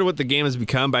mean, that's sort of what the game has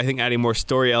become, but I think adding more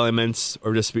story elements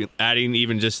or just adding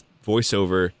even just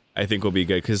voiceover, I think will be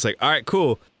good. Because it's like, all right,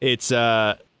 cool. It's,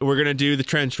 we're going to do the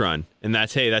trench run. And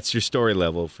that's your story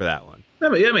level for that one.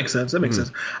 That makes sense. That makes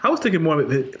sense. I was thinking more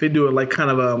if they do it like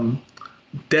kind of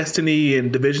Destiny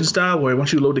and Division style, where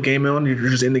once you load the game on, you're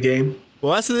just in the game.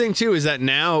 Well, that's the thing too, is that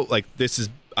now, like, this is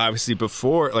obviously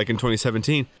before, like in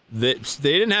 2017, that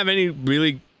they didn't have any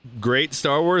really great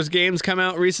Star Wars games come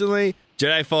out recently.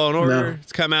 Jedi Fallen Order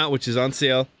has come out, which is on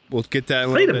sale. We'll get that in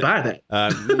a little bit. I need to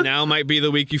buy that. Now might be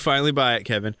the week you finally buy it,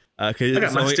 Kevin. Because I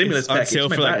got my stimulus it's on sale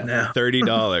for like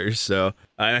 $30. So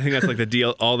I think that's like the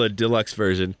deal, all the deluxe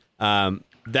version.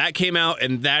 That came out,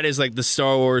 and that is like the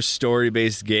Star Wars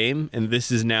story-based game, and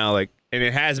this is now like, and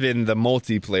it has been the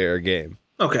multiplayer game.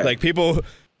 Okay. Like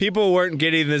people weren't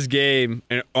getting this game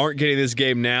and aren't getting this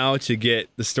game now to get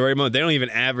the story mode. They don't even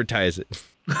advertise it.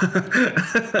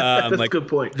 That's a good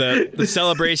point. The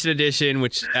Celebration Edition,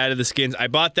 which added the skins, I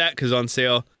bought that because on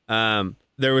sale.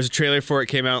 There was a trailer for it,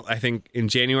 came out I think in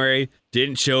January.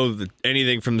 Didn't show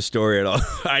anything from the story at all.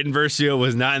 Iden Versio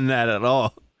was not in that at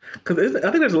all. Because I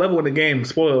think there's a level in the game.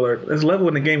 Spoiler alert! There's a level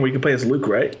in the game where you can play as Luke,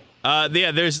 right?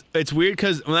 Yeah. It's weird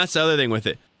because that's the other thing with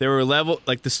it. There were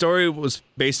the story was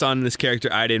based on this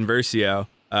character Iden Versio,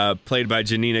 played by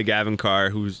Janina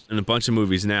Gavankar, who's in a bunch of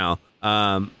movies now.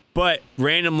 But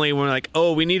randomly, we're like,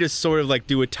 oh, we need to sort of like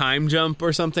do a time jump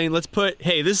or something. Let's put,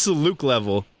 hey, this is a Luke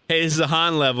level. Hey, this is a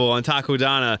Han level on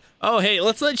Takodana. Oh, hey,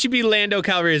 let's let you be Lando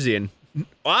Calrissian.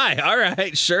 Why? All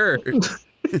right, sure.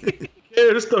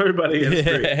 Yeah, the story, buddy. It's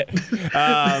great.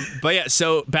 But yeah,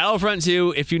 so Battlefront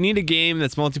 2, if you need a game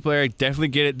that's multiplayer, definitely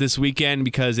get it this weekend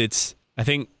because I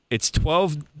think it's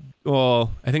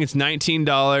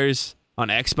 $19 on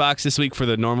Xbox this week for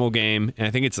the normal game, and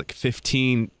I think it's like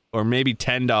 $15 or maybe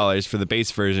 $10 for the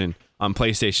base version on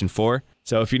PlayStation 4.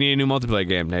 So if you need a new multiplayer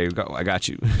game, there you go. I got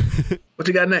you. What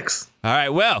you got next? All right,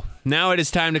 well, now it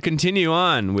is time to continue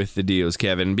on with the deals,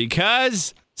 Kevin,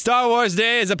 because Star Wars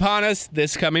Day is upon us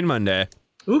this coming Monday.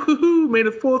 Ooh, may the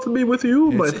 4th be with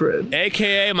you, my friend.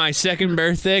 AKA my second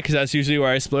birthday, because that's usually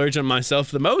where I splurge on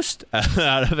myself the most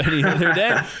out of any other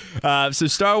day. So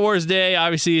Star Wars Day,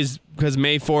 obviously, is because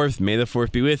May 4th. May the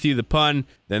 4th be with you, the pun.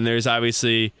 Then there's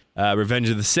obviously Revenge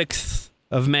of the 6th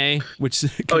of May, which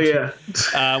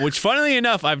which funnily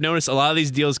enough, I've noticed a lot of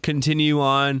these deals continue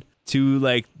on to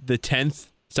like the 10th.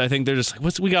 So I think they're just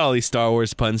like, we got all these Star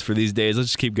Wars puns for these days. Let's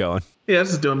just keep going. Yeah,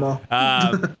 let's just do them all.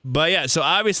 But yeah, so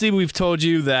obviously we've told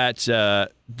you that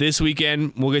this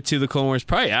weekend, we'll get to the Clone Wars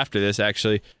probably after this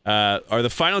actually, are the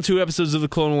final 2 episodes of the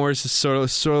Clone Wars to sort of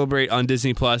celebrate on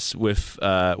Disney Plus, with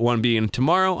one being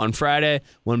tomorrow on Friday,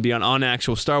 one being on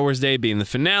actual Star Wars Day being the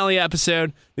finale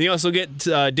episode. Then you also get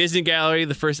Disney Gallery,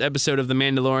 the first episode of The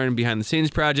Mandalorian Behind the Scenes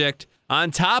Project. On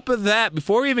top of that,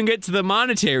 before we even get to the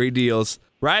monetary deals,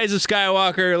 Rise of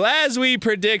Skywalker, as we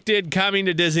predicted, coming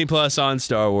to Disney Plus on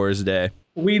Star Wars Day.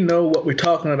 We know what we're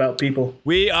talking about, people.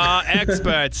 We are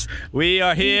experts. We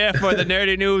are here for the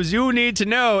nerdy news you need to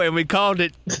know, and we called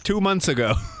it 2 months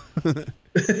ago. But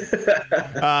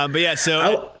yeah,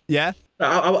 so yeah.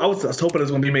 I was hoping it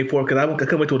was going to be May 4th because I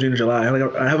couldn't wait till June or July.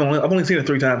 I've only seen it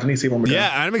 3 times. I need to see it one more time.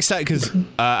 Yeah, I'm excited because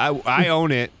I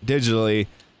own it digitally,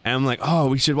 and I'm like, oh,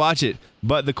 we should watch it.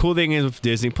 But the cool thing is with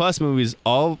Disney Plus movies,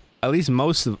 at least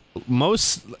most,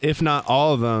 if not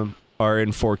all of them, are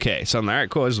in 4K. So I'm like, all right,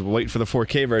 cool. Let's wait for the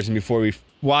 4K version before we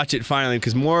watch it finally.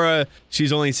 Because Maura,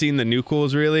 she's only seen the new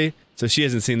cools really, so she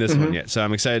hasn't seen this one yet. So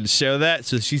I'm excited to show that.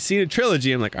 So she's seen a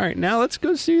trilogy. I'm like, all right, now let's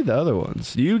go see the other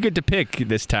ones. You get to pick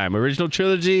this time, original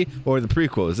trilogy or the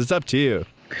prequels. It's up to you.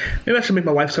 Maybe I should make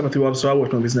my wife suffer through all the Star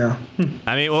Wars movies now.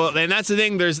 I mean, well, and that's the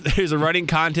thing. There's a running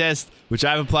contest, which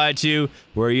I've applied to,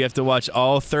 where you have to watch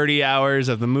all 30 hours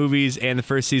of the movies and the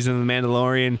first season of The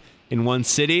Mandalorian in one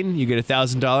sitting. You get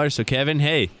 $1,000. So, Kevin,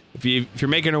 hey, if you're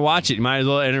making her watch it, you might as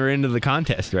well enter into the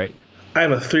contest, right? I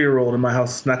have a 3-year-old in my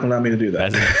house that's not going to allow me to do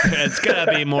that. It's going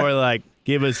to be more like,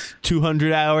 give us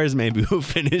 200 hours, maybe we'll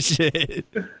finish it.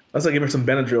 Unless I give her some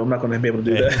Benadryl, I'm not going to be able to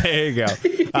do that. There you go.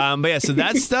 But yeah, so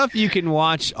that's stuff you can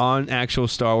watch on actual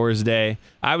Star Wars Day.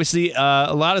 Obviously,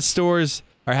 a lot of stores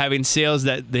are having sales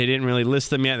that they didn't really list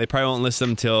them yet. They probably won't list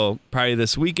them till probably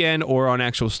this weekend or on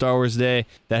actual Star Wars Day,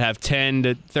 that have 10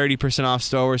 to 30% off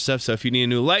Star Wars stuff. So if you need a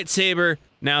new lightsaber,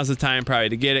 now's the time probably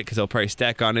to get it, because they'll probably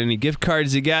stack on any gift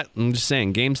cards you got. I'm just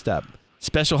saying, GameStop.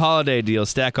 Special holiday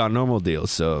deals stack on normal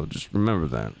deals, so just remember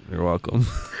that. You're welcome.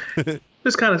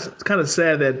 It's kind of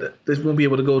sad that they won't be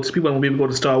able to go. People won't be able to go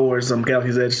to Star Wars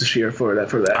Galaxy's Edge this year for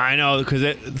that. I know, because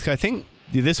I think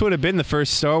this would have been the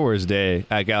first Star Wars Day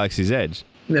at Galaxy's Edge.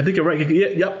 Yeah, I think you're right.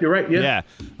 Yep, you're right. Yeah.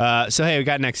 So hey, we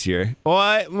got next year.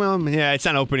 Well, yeah, it's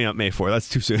not opening up May 4th. That's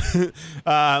too soon.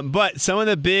 But some of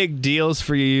the big deals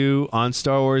for you on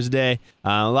Star Wars Day.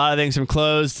 A lot of things from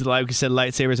clothes to, like we said,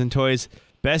 lightsabers and toys.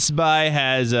 Best Buy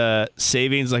has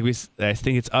savings, I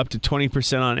think it's up to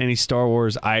 20% on any Star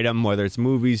Wars item, whether it's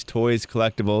movies, toys,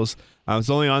 collectibles. It's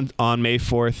only on May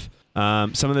 4th.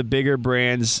 Some of the bigger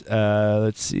brands,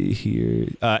 let's see here.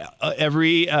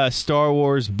 Every Star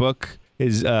Wars book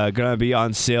is going to be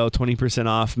on sale, 20%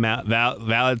 off,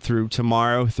 valid through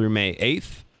tomorrow through May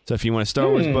 8th. So if you want a Star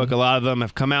Wars book, a lot of them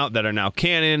have come out that are now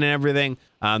canon and everything.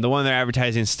 The one they're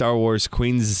advertising is Star Wars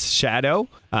Queen's Shadow,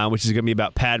 which is going to be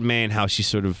about Padme and how she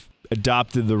sort of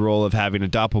adopted the role of having a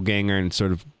doppelganger and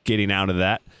sort of getting out of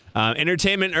that.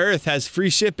 Entertainment Earth has free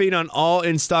shipping on all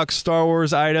in-stock Star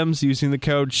Wars items using the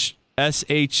code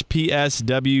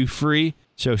SHPSW free.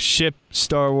 So ship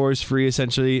Star Wars free,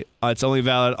 essentially. It's only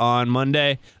valid on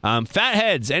Monday.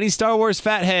 Fatheads, any Star Wars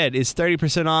Fathead is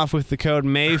 30% off with the code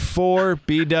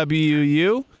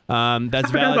May4BWU. That's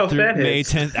valid through May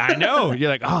 10th. I know. You're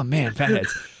like, oh, man,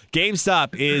 Fatheads.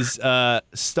 GameStop is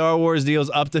Star Wars deals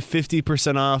up to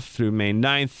 50% off through May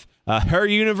 9th. Her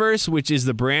Universe, which is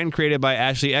the brand created by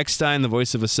Ashley Eckstein, the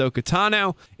voice of Ahsoka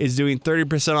Tano, is doing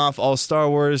 30% off all Star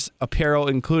Wars apparel,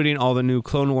 including all the new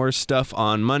Clone Wars stuff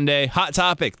on Monday. Hot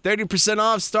Topic, 30%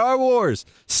 off Star Wars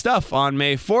stuff on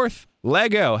May 4th.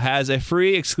 Lego has a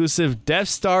free exclusive Death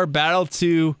Star Battle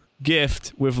 2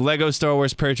 gift with Lego Star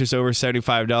Wars purchase over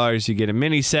 $75. You get a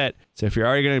mini set. So if you're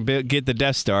already going to get the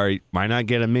Death Star, why not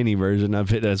get a mini version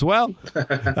of it as well?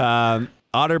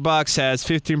 OtterBox has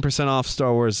 15% off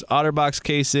Star Wars OtterBox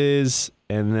cases.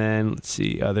 And then, let's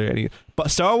see, are there any...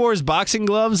 Star Wars boxing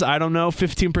gloves, I don't know,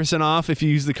 15% off if you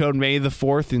use the code May the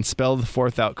 4th and spell the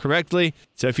 4th out correctly.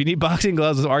 So if you need boxing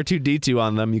gloves with R2-D2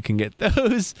 on them, you can get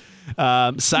those.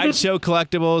 Sideshow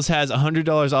Collectibles has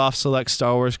 $100 off select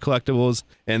Star Wars collectibles.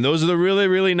 And those are the really,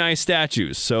 really nice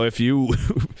statues. So if you...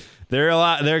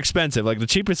 they're expensive. Like the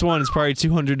cheapest one is probably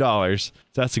 $200. So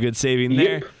that's a good saving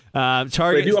there.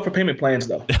 Target. They do offer payment plans,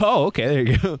 though. Oh, okay. There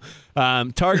you go.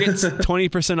 Target's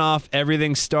 20% off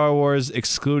everything Star Wars,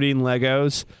 excluding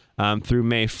Legos, through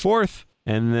May 4th.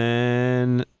 And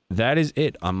then that is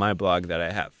it on my blog that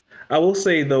I have. I will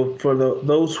say, though, for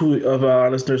those of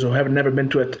our listeners who have never been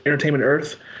to Entertainment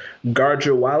Earth, guard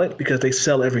your wallet because they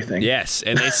sell everything. Yes,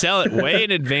 and they sell it way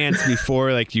in advance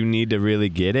before like you need to really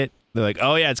get it. They're like,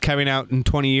 oh, yeah, it's coming out in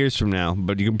 20 years from now,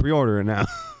 but you can pre-order it now.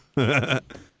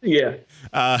 Yeah.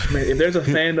 If there's a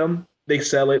fandom, they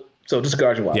sell it. So just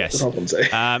guard your wallet. Yes. That's all I'm saying.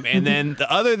 And then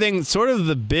the other thing, sort of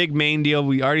the big main deal,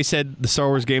 we already said the Star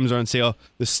Wars games are on sale.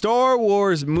 The Star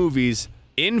Wars movies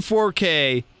in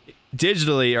 4K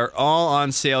digitally are all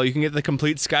on sale. You can get the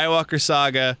complete Skywalker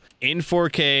saga in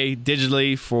 4K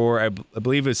digitally for, I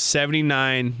believe it's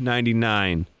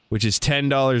 $79.99, which is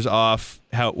 $10 off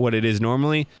what it is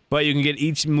normally. But you can get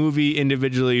each movie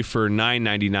individually for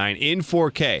 $9.99 in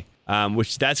 4K.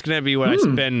 Which that's going to be what I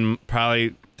spend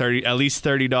probably at least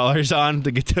 $30 on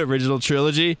to get the original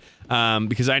trilogy.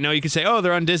 Because I know you can say, oh,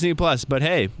 they're on Disney Plus. But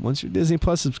hey, once your Disney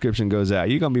Plus subscription goes out,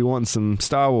 you're going to be wanting some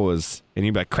Star Wars. And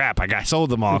you're like, crap, I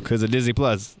sold them all because of Disney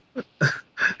Plus.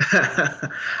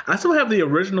 I still have the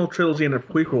original trilogy and the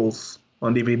prequels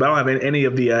on DVD, but I don't have any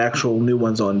of the actual new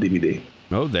ones on DVD.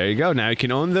 Oh, there you go. Now you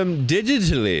can own them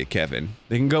digitally, Kevin.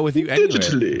 They can go with you anywhere.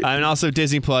 Digitally. And also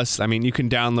Disney Plus. I mean, you can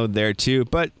download there too.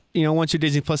 But, you know, once your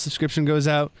Disney Plus subscription goes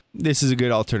out, this is a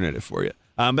good alternative for you.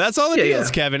 But that's all the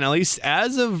deals, Kevin, at least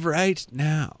as of right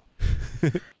now.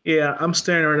 Yeah, I'm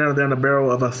staring right now down the barrel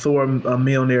of a Thor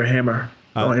Mjolnir hammer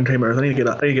on Entertainment Earth. I need to get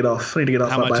off.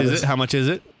 How much is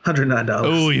it? $109.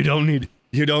 Oh, you don't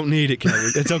need it,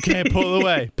 Kevin. It's okay. Pull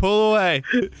away.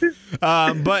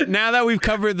 But now that we've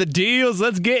covered the deals,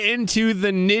 let's get into the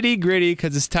nitty-gritty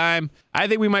because it's time. I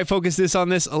think we might focus on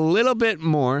this a little bit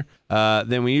more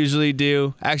than we usually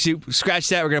do. Actually, scratch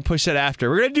that. We're going to push that after.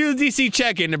 We're going to do the DC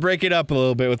check-in to break it up a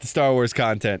little bit with the Star Wars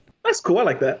content. That's cool. I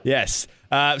like that. Yes.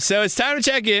 So it's time to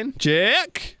check in.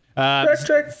 Check.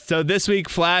 Check. So this week,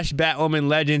 Flash, Batwoman,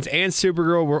 Legends, and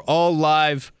Supergirl were all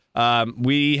live.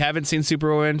 We haven't seen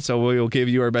Superwoman, so we'll give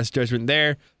you our best judgment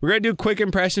there. We're going to do quick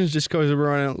impressions just because we're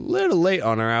running a little late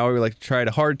on our hour. We like to try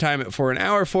to hard time it for an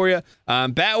hour for you.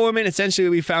 Batwoman, essentially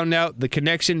we found out the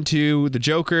connection to the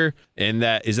Joker, and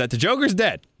that the Joker's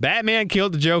dead. Batman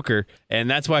killed the Joker, and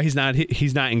that's why he's not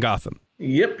in Gotham.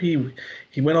 Yep, he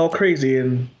went all crazy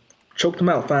and choked him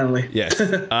out finally. Yes.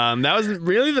 That was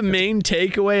really the main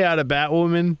takeaway out of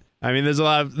Batwoman. I mean,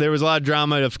 there was a lot of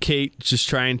drama of Kate just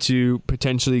trying to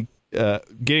potentially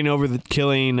getting over the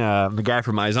killing the guy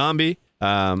from iZombie.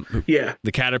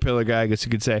 The Caterpillar guy, I guess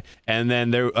you could say. And then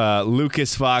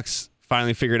Lucas Fox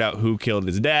finally figured out who killed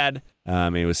his dad.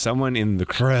 It was someone in the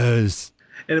Crows.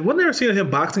 And wasn't there a scene of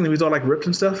him boxing that he was all like ripped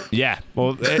and stuff? Yeah.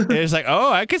 Well, it's like,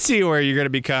 oh, I could see where you're going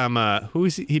to become. Who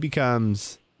is he? He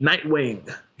becomes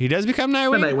Nightwing. He does become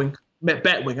Nightwing? Not Nightwing.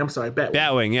 Batwing. I'm sorry, Batwing.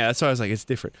 Batwing, yeah, that's why I was like, it's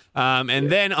different.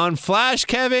 And then on Flash,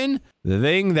 Kevin, the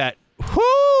thing that,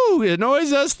 who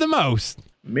annoys us the most?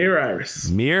 Mirror Iris.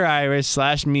 Mirror Iris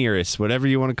 / Mirris, whatever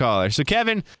you want to call her. So,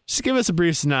 Kevin, just give us a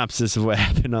brief synopsis of what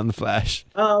happened on The Flash.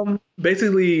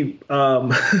 Basically,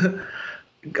 Barry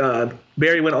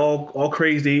went all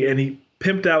crazy, and he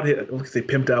pimped out his. I won't say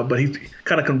pimped out, but he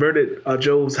kind of converted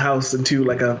Joe's house into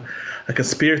like a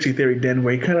conspiracy theory den,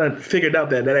 where he kind of figured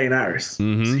out that ain't Iris.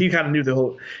 Mm-hmm. So he kind of knew the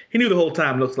whole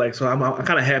time. Looks like. So I'm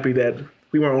kind of happy that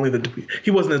we weren't only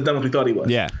he wasn't as dumb as we thought he was.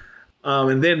 Yeah.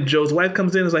 And then Joe's wife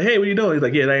comes in and is like, "Hey, what are you doing?" He's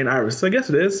like, "Yeah, that ain't Iris." So I guess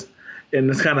it is. And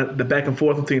it's kind of the back and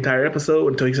forth with the entire episode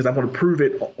until he says, "I'm going to prove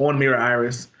it on Mirror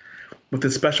Iris with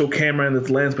this special camera and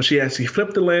this lens." But she actually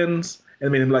flipped the lens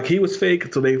and made him like he was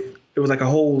fake. So it was like a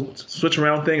whole switch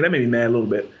around thing. That made me mad a little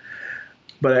bit.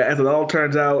 But as it all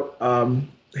turns out,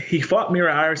 he fought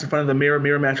Mirror Iris in front of the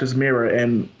mirror matches mirror,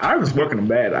 and Iris was working him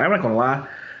bad. I'm not going to lie.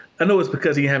 I know it's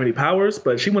because he didn't have any powers,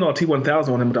 but she went all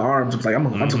T-1000 on him with the arms. It was like, I'm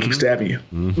just going to keep stabbing you.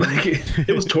 Mm-hmm. Like,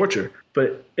 it was torture.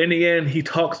 But in the end, he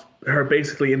talks her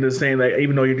basically into saying that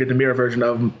even though you get the mirror version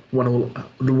of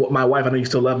my wife, I know you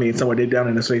still love me, and somewhere they down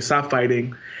in this way, stop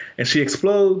fighting. And she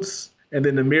explodes, and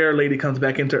then the mirror lady comes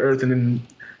back into Earth, and then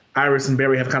Iris and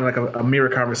Barry have kind of like a mirror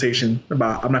conversation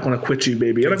about, I'm not going to quit you,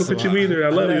 baby. I'm not going to quit you either. I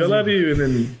love you. And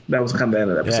then that was kind of the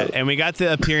end of the episode. Yeah, and we got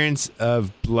the appearance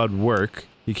of Bloodwork.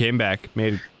 He came back,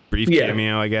 made a brief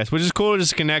cameo, I guess, which is cool to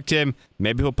just connect him.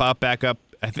 Maybe he'll pop back up.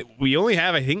 I think we only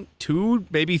have, 2,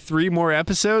 maybe 3 more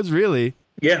episodes, really.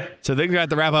 Yeah. So they're going to have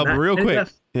to wrap up real quick.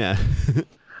 Enough. Yeah.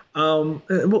 And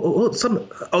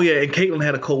Caitlin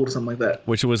had a cold or something like that.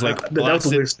 Which was like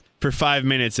lasted for 5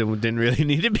 minutes and didn't really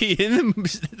need to be in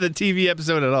the TV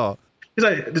episode at all. It's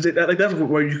like that's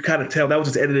where you kind of tell that was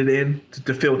just edited in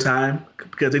to fill time,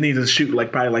 because they needed to shoot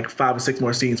probably 5 or 6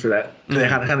 more scenes for that. Mm-hmm. They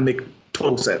kind of make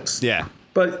total sense. Yeah.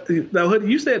 But now,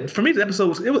 you said for me the episode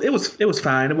was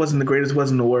fine. It wasn't the greatest, it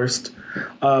wasn't the worst.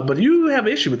 But you have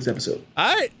an issue with this episode.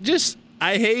 I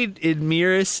hated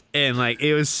Mirris, and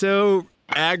it was so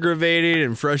aggravating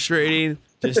and frustrating.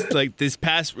 Just like the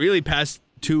past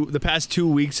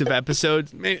 2 weeks of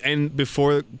episodes, and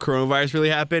before coronavirus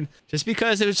really happened, just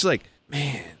because it was just like,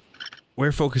 man,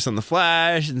 we're focused on the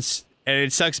Flash, and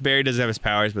it sucks Barry doesn't have his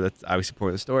powers, but that's obviously part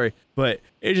of the story. But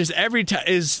it just every time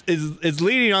is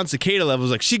leading on cicada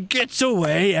levels. Like, she gets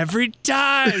away every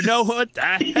time. No, what the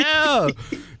hell?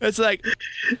 It's like,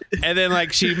 and then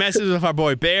she messes with our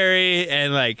boy Barry,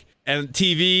 and and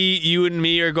TV, you and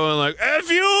me are going like, "F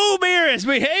you, Mirris,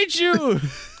 we hate you."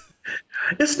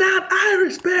 It's not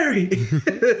Iris, Barry.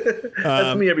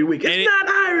 That's me every week. It's not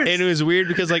Iris. And it was weird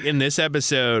because in this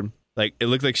episode, it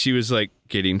looked like she was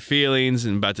getting feelings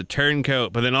and about to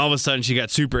turncoat, but then all of a sudden she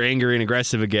got super angry and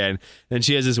aggressive again. Then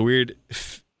she has this weird,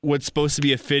 what's supposed to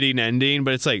be a fitting ending,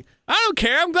 but it's like, I don't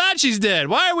care. I'm glad she's dead.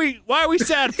 Why are we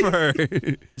sad for her?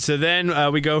 So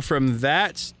then we go from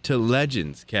that to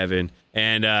Legends, Kevin.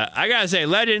 And I gotta say,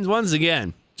 Legends, once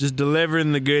again, just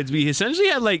delivering the goods. We essentially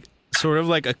had sort of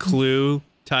a Clue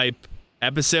type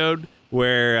episode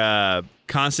where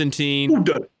Constantine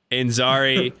and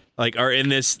Zari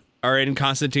are in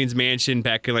Constantine's mansion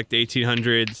back in the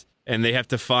 1800s, and they have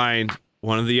to find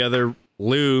one of the other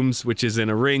looms, which is in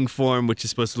a ring form, which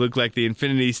is supposed to look like the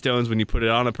Infinity Stones when you put it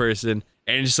on a person.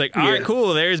 And it's just all right,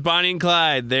 cool. There's Bonnie and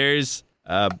Clyde. There's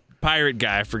pirate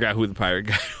guy. I forgot who the pirate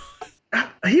guy was.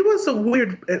 He was a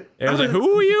weird. I was like,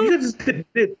 who are you?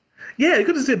 He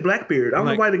could have said Blackbeard. I don't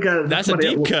know why they got. That's a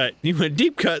deep cut. You went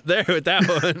deep cut there with that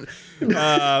one.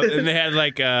 And they had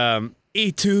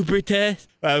E2 Brite,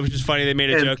 which is funny. They made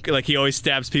a joke he always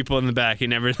stabs people in the back. He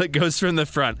never goes from the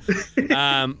front.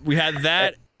 We had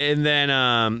that, and then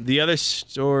the other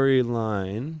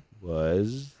storyline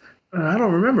was. I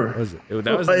don't remember. What was it?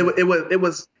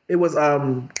 It was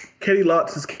Katie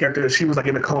Lotz's character. She was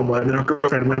in a coma, and then her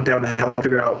girlfriend went down to hell to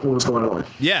figure out what was going on.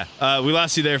 Yeah, we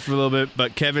lost you there for a little bit,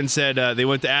 but Kevin said they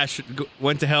went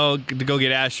to hell to go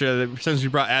get Astra. Essentially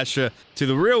brought Astra to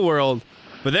the real world.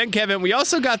 But then, Kevin, we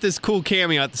also got this cool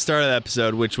cameo at the start of the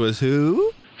episode, which was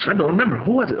who? I don't remember.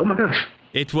 Who was it? Oh my gosh!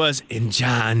 It was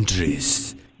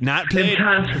Enchantress. Not played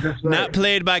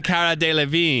by Cara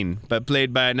Delevingne, but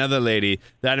played by another lady.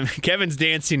 Kevin's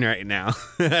dancing right now.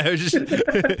 I was just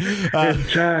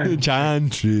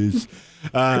Enchantress.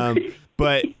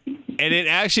 But it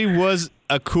actually was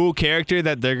a cool character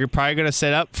that they're probably going to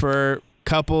set up for a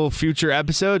couple future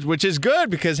episodes, which is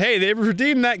good because hey, they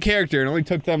redeemed that character. It only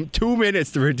took them 2 minutes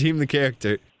to redeem the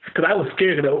character. Because I was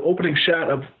scared of the opening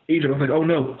shot of Egypt. I was like, oh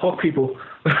no, Hawk people.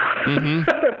 Mm-hmm.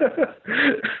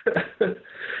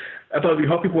 I thought it'd be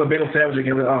Hulk people and Vandal Savage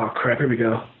again. Like, oh crap, here we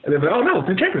go. And then like, oh no, it's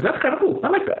Enchantress. That's kind of cool. I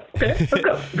like that. Okay, let's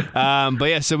go. But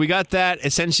yeah, so we got that.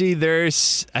 Essentially,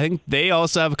 I think they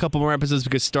also have a couple more episodes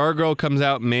because Stargirl comes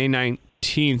out May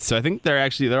 19th. So I think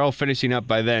they're all finishing up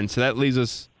by then. So that leaves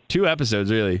us 2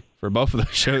 episodes really for both of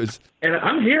those shows. And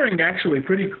I'm hearing actually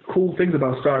pretty cool things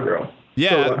about Stargirl.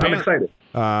 Yeah, so, I'm excited.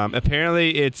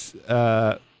 Apparently, it's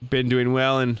been doing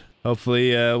well, and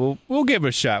hopefully, we'll give it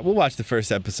a shot. We'll watch the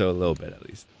first episode a little bit at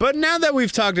least. But now that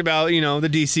we've talked about, the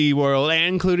DC world, and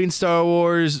including Star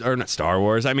Wars, or not Star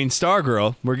Wars, I mean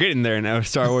Stargirl. We're getting there now.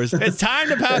 Star Wars. It's time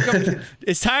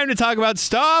to talk about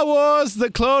Star Wars: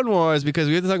 The Clone Wars, because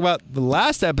we have to talk about the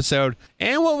last episode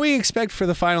and what we expect for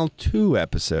the final 2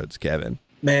 episodes. Kevin.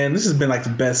 Man, this has been like the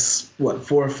best, 4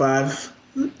 or 5?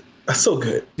 That's so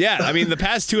good. Yeah, I mean, the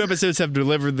past 2 episodes have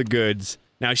delivered the goods.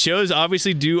 Now, shows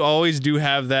obviously always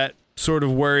have that sort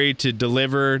of worry to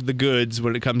deliver the goods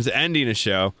when it comes to ending a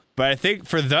show. But I think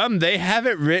for them, they have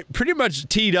it pretty much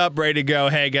teed up, ready to go.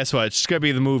 Hey, guess what? It's just going to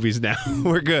be the movies now.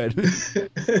 We're good.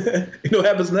 You know what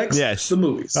happens next? Yes. The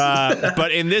movies.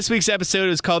 But in this week's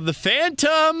episode, it's called The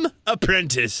Phantom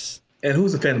Apprentice. And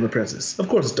who's the Phantom Apprentice? Of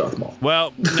course, it's Darth Maul.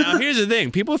 Well, now here's the thing.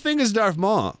 People think it's Darth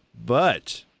Maul,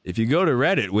 but if you go to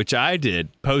Reddit, which I did,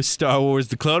 post Star Wars: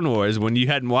 The Clone Wars, when you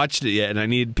hadn't watched it yet, and I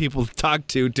needed people to talk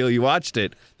to until you watched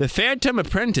it, the Phantom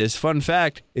Apprentice, fun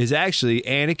fact, is actually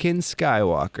Anakin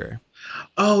Skywalker.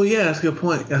 Oh, yeah, that's a good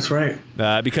point. That's right.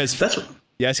 Because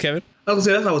yes, Kevin? I was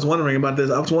going to say, that's what I was wondering about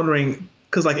this. I was wondering,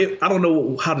 because I don't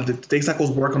know how the day cycles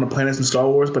work on the planets in Star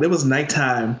Wars, but it was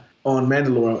nighttime on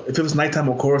Mandalore. If it was nighttime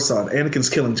on Coruscant, Anakin's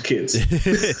killing kids.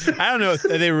 I don't know if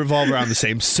they revolve around the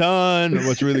same sun or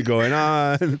what's really going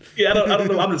on. Yeah, I don't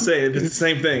know. I'm just saying it's the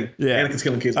same thing. Yeah, Anakin's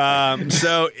killing kids.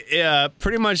 So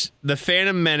pretty much the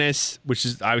Phantom Menace, which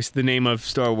is obviously the name of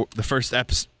Star Wars, the first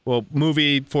episode,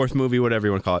 movie, 4th movie, whatever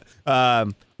you want to call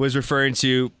it, was referring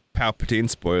to Palpatine.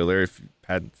 Spoiler if you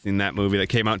hadn't seen that movie that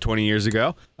came out 20 years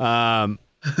ago. But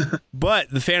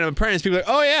the Phantom Apprentice, people are like,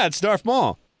 oh yeah, it's Darth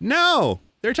Maul. No.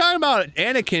 They're talking about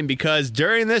Anakin because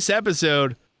during this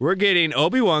episode, we're getting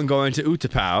Obi-Wan going to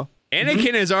Utapau.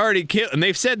 Anakin has already killed, and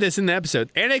they've said this in the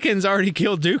episode, Anakin's already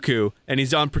killed Dooku, and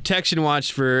he's on protection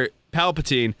watch for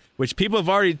Palpatine, which people have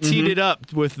already teed it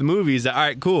up with the movies that, all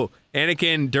right, cool.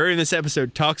 Anakin, during this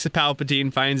episode, talks to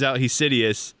Palpatine, finds out he's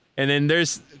Sidious, and then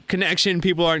there's connection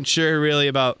people aren't sure really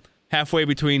about halfway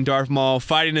between Darth Maul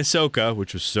fighting Ahsoka,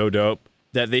 which was so dope.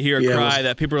 That they hear a cry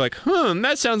that people are like,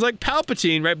 that sounds like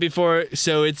Palpatine right before,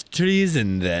 so it's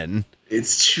treason then.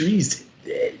 It's treason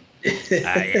then.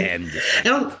 I am.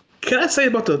 And can I say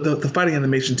about the fighting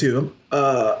animation too?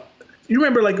 You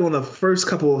remember like on the first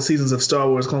couple of seasons of Star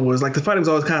Wars, Clone Wars, like the fighting was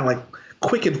always kind of like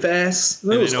quick and fast.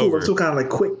 It was cool, but still kind of like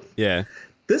quick. Yeah.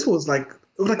 This was like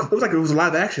it was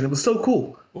live action. It was so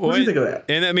cool. What do you think of that?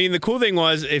 And I mean, the cool thing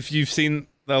was, if you've seen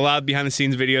a lot of behind the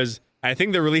scenes videos, I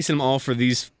think they're releasing them all for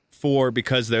these 4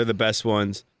 because they're the best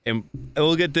ones. And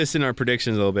we'll get this in our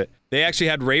predictions a little bit. They actually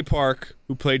had Ray Park,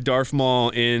 who played Darth Maul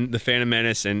in The Phantom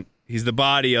Menace, and he's the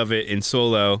body of it in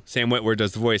Solo. Sam Witwer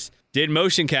does the voice. Did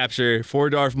motion capture for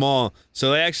Darth Maul.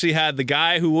 So they actually had the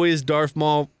guy who is Darth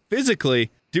Maul physically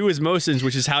do his motions,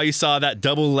 which is how you saw that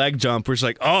double leg jump, which is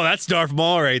like, oh, that's Darth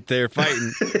Maul right there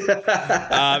fighting.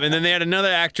 And then they had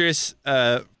another actress,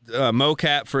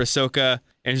 mocap for Ahsoka.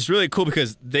 And it's really cool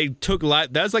because they took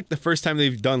that was like the first time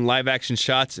they've done live action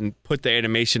shots and put the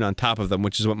animation on top of them,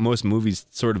 which is what most movies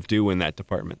sort of do in that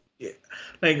department. Yeah.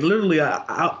 Like literally,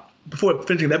 before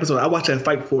finishing the episode, I watched that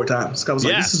fight 4 times. I was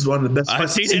like, this is one of the best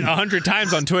fights I've seen it 100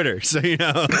 times on Twitter, so you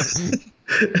know.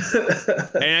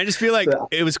 And I just feel like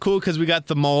it was cool because we got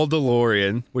the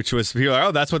Mauldalorian, which was, people are like,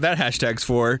 oh, that's what that hashtag's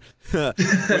for,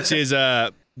 which is Saw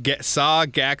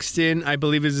Gaxton, I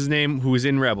believe is his name, who was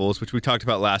in Rebels, which we talked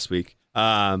about last week.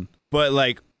 But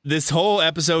like this whole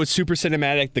episode is super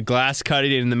cinematic. The glass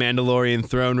cutting in the Mandalorian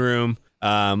throne room.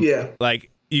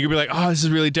 Like you could be like, oh, this is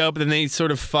really dope. But then they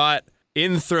sort of fought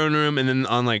in the throne room and then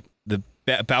on like the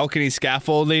balcony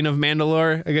scaffolding of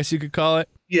Mandalore, I guess you could call it.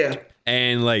 Yeah.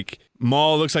 And like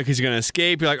Maul looks like he's gonna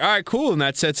escape. You're like, all right, cool, and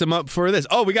that sets him up for this.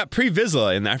 Oh, we got Pre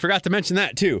Vizsla in there. I forgot to mention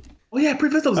that too. Oh yeah, Pre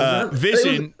Vizsla was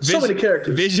Vision. So many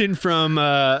characters. Vision from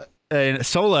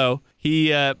Solo.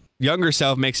 He younger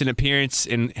self makes an appearance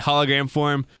in hologram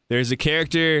form. There's a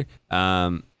character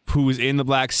who's in the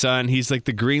Black Sun. He's like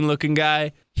the green looking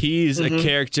guy. He's a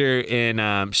character in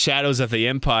Shadows of the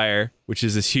Empire, which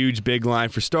is this huge big line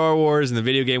for Star Wars in the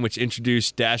video game, which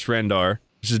introduced Dash Rendar,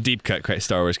 which is a deep cut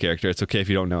Star Wars character. It's okay if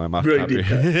you don't know him off the top deep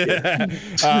cut.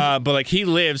 Yeah. But like he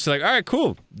lives, so like, all right,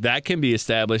 cool. That can be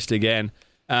established again.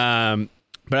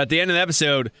 But at the end of the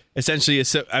episode, essentially,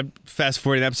 I'm fast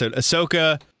forwarding the episode.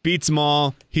 Ahsoka beats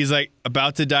Maul. He's like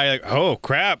about to die. Like, oh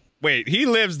crap! Wait, he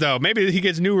lives though. Maybe he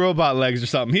gets new robot legs or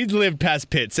something. He's lived past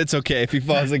pits. It's okay if he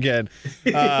falls again.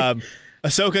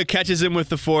 Ahsoka catches him with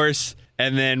the Force,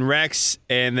 and then Rex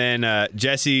and then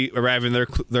Jesse arrive in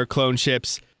their clone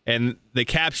ships, and they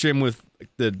capture him with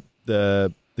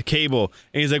the cable,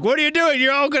 and he's like, "What are you doing?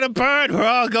 You're all gonna burn. We're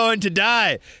all going to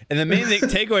die." And the main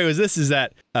takeaway was this: is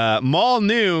that Maul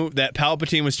knew that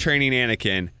Palpatine was training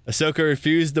Anakin. Ahsoka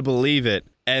refused to believe it,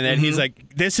 and then he's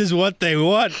like, "This is what they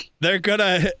want. They're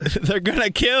gonna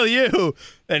kill you."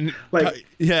 And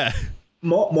yeah,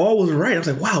 Maul was right. I was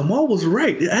like, "Wow, Maul was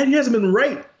right. He hasn't been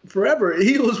right forever.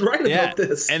 He was right about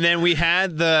this." And then we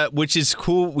had which is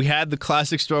cool. We had the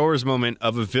classic Star Wars moment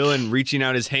of a villain reaching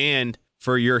out his hand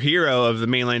for your hero of the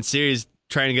mainline series,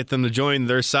 trying to get them to join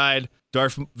their side.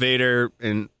 Darth Vader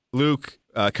and Luke,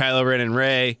 Kylo Ren and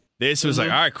Rey. This was like,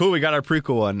 all right, cool. We got our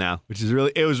prequel one now, which is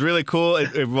it was really cool.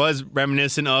 It was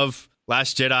reminiscent of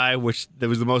Last Jedi, which that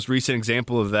was the most recent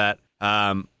example of that.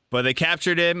 But they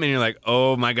captured him, and you're like,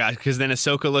 oh my gosh, because then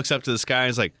Ahsoka looks up to the sky and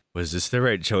is like, was this the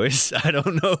right choice? I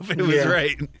don't know if it was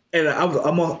right. And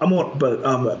I'm on,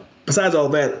 but besides all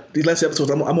that, these last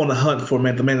episodes, I'm on the hunt for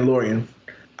the Mandalorian.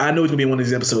 I know he's gonna be in one of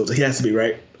these episodes. He has to be,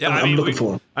 right? Yeah, I'm looking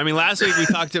for him. I mean, last week we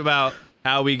talked about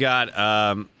how we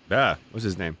got what's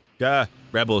his name?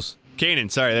 Rebels.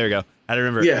 Kanan. Sorry, there we go. I don't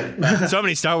remember. Yeah. So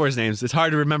many Star Wars names. It's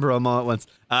hard to remember them all at once.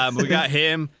 We got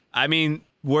him. I mean,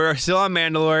 we're still on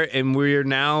Mandalore, and we're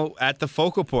now at the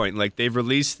focal point. Like, they've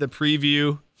released the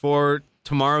preview for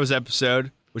tomorrow's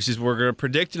episode, which is we're gonna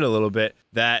predict it a little bit.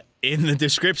 That in the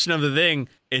description of the thing,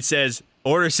 it says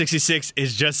Order 66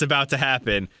 is just about to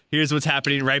happen. Here's what's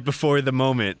happening right before the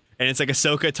moment. And it's like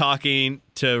Ahsoka talking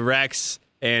to Rex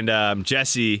and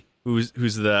Jesse, who's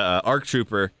the ARC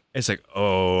trooper. It's like,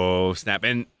 oh, snap.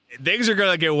 And things are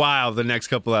going to get wild the next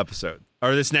couple episodes.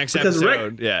 Or this next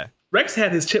episode. Rex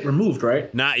had his chip removed,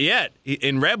 right? Not yet.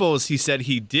 In Rebels, he said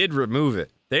he did remove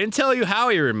it. They didn't tell you how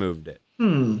he removed it.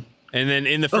 And then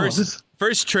in the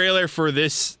first trailer for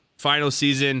this final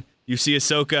season, you see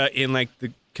Ahsoka in like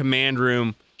the command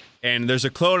room, and there's a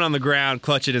clone on the ground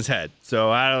clutching his head. So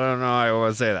I don't know. I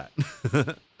want to say that.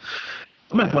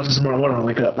 I might watch this tomorrow morning when I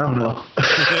wake up. I don't know.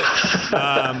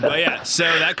 But yeah, so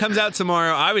that comes out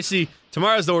tomorrow. Obviously,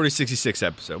 tomorrow's the Order 66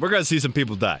 episode. We're going to see some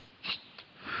people die.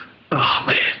 Oh,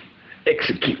 man.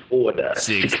 Execute Order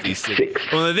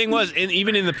 66. Well, the thing was,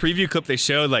 even in the preview clip they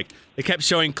showed, like, they kept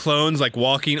showing clones, like,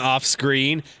 walking off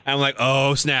screen. And I'm like,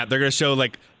 oh, snap. They're going to show,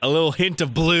 like, a little hint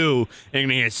of blue. And you're going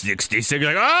to hear 66.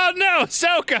 You're like, oh, no,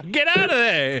 Ahsoka, get out of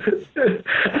there.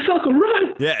 Ahsoka,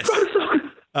 run. Yes. Run,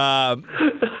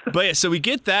 Ahsoka. But yeah, so we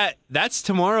get that. That's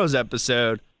tomorrow's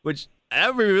episode, which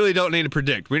we really don't need to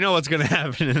predict. We know what's going to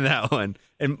happen in that one.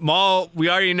 And Maul, we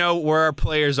already know where our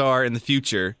players are in the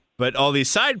future. But all these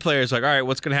side players are like, all right,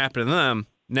 what's going to happen to them?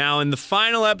 Now, in the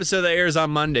final episode that airs on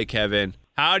Monday, Kevin,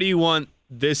 how do you want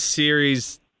this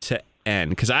series to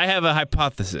end? Because I have a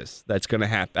hypothesis that's going to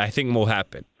happen. I think will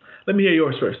happen. Let me hear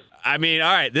yours first. I mean,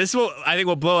 all right, I think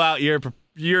will blow out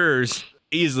yours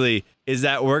easily, is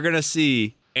that we're going to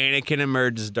see Anakin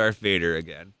emerge as Darth Vader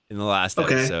again in the last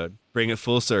episode. Bring it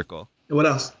full circle. What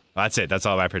else? That's it. That's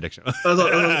all my prediction.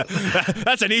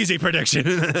 That's an easy prediction.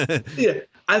 Yeah,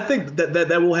 I think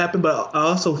that will happen, but I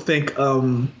also think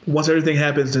once everything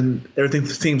happens and everything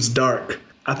seems dark,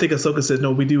 I think Ahsoka says,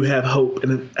 no, we do have hope.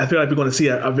 And I feel like we're going to see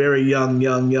a very young,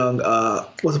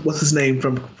 what's his name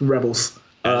from Rebels?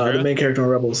 The main character in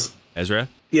Rebels. Ezra?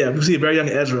 Yeah, we see a very young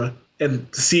Ezra.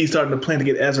 And to see starting to plan to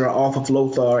get Ezra off of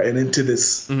Lothar and into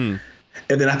this. Mm-hmm.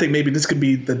 And then I think maybe this could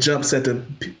be the jump set to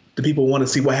the people want to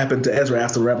see what happened to Ezra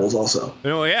after Rebels also.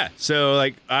 Oh, yeah. So,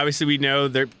 like, obviously we know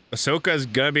Ahsoka's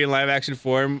going to be in live action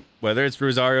form, whether it's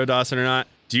Rosario Dawson or not.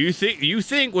 Do you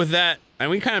think with that, and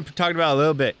we kind of talked about it a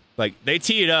little bit, like, they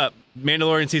tee it up,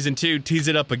 Mandalorian Season 2 tees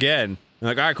it up again. I'm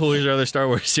like, all right, cool, here's our other Star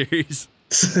Wars series.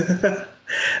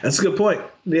 That's a good point.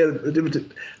 Yeah,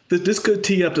 this could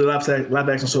tee up the live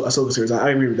action Ahsoka series. I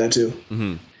agree with that, too.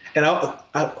 Mm-hmm. And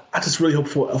I just really hope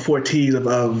for a tease of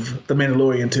The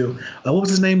Mandalorian too. What was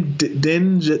his name?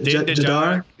 Din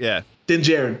Djarin? Yeah. Din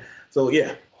Djarin. So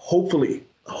yeah, hopefully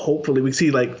we see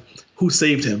like who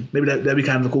saved him. Maybe that'd be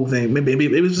kind of a cool thing. Maybe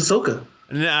it was Ahsoka.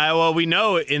 Well, we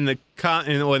know in the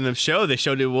show they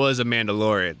showed it was a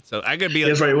Mandalorian, so I could be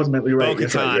like, that's right. It wasn't. You're right.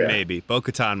 Bo-Katan maybe.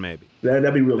 Bo-Katan maybe.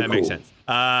 That'd be really cool. That makes sense.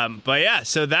 But yeah,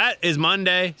 so that is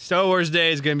Monday. Star Wars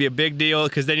Day is going to be a big deal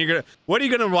because then what are you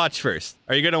going to watch first?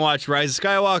 Are you going to watch Rise of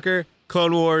Skywalker,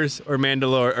 Clone Wars, or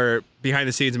Behind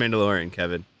the Scenes Mandalorian,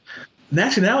 Kevin?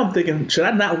 Actually, now I'm thinking, should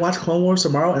I not watch Clone Wars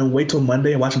tomorrow and wait till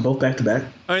Monday and watch them both back to back?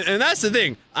 And that's the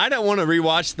thing. I don't want to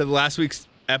rewatch the last week's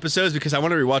episodes because I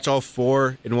want to rewatch all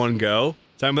 4 in one go.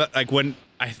 So I'm like, when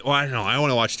I don't know. I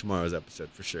want to watch tomorrow's episode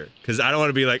for sure because I don't want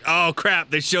to be like, oh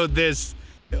crap, they showed this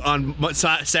on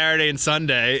Saturday and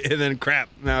Sunday, and then crap,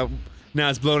 now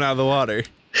it's blown out of the water.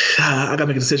 I gotta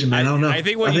make a decision, man. I don't know. I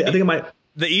think I might.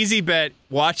 The easy bet: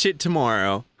 watch it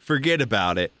tomorrow, forget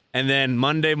about it, and then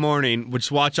Monday morning,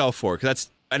 just watch all 4 because that's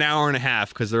an hour and a half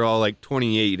because they're all like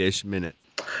 28-ish minutes.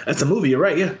 That's a movie. You're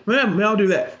right. Yeah, man, I'll do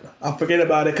that. I'll forget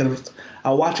about it because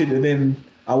I'll watch it and then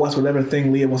I'll watch whatever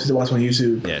thing Leah wants me to watch on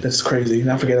YouTube. Yeah. That's crazy.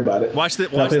 I'll forget about it. Watch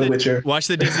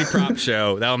the Disney prop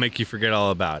show. That'll make you forget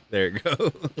all about it. There you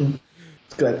go.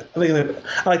 It's good. I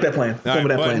like that plan.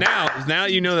 Now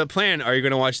you know that plan. Are you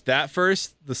going to watch that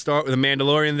first, the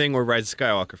Mandalorian thing, or Rise of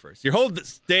Skywalker first? Your whole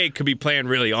day could be planned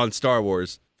really on Star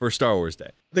Wars for Star Wars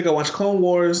Day. I think I watched Clone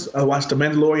Wars. I watched the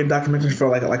Mandalorian documentary for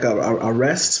like a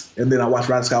rest, and then I watched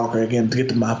Rise of Skywalker again to get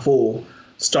to my full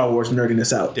Star Wars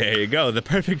nerdiness out. There you go. The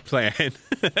perfect plan.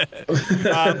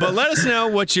 But let us know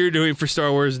what you're doing for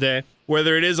Star Wars Day.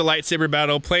 Whether it is a lightsaber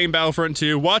battle, playing Battlefront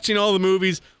 2, watching all the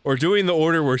movies, or doing the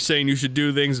order we're saying you should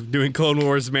do things, doing Clone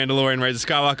Wars, Mandalorian, Rise of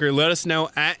Skywalker, let us know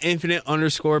at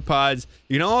 @infinite_pods.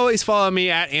 You can always follow me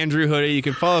at Andrew Hoodie. You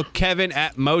can follow Kevin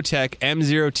at Motech,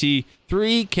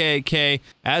 M0T3KK.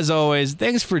 As always,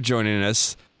 thanks for joining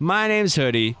us. My name's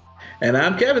Hoodie. And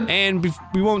I'm Kevin. And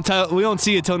we won't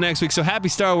see you till next week. So happy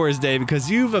Star Wars Day because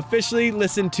you've officially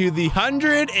listened to the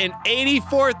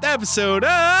 184th episode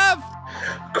of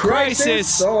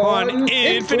Crisis on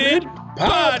Infinite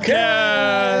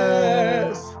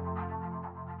Podcast.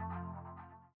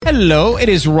 Hello, it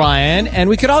is Ryan, and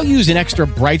we could all use an extra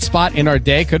bright spot in our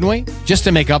day, couldn't we? Just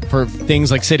to make up for things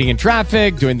like sitting in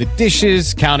traffic, doing the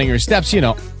dishes, counting your steps,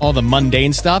 all the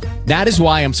mundane stuff. That is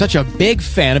why I'm such a big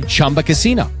fan of Chumba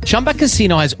Casino. Chumba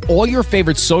Casino has all your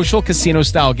favorite social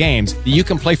casino-style games that you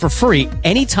can play for free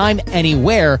anytime,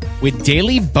 anywhere with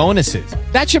daily bonuses.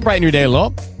 That should brighten your day a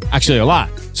little. Actually, a lot.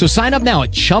 So sign up now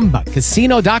at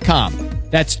ChumbaCasino.com.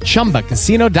 That's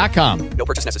ChumbaCasino.com. No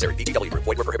purchase necessary. VGW Group.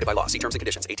 Void where prohibited by law. See terms and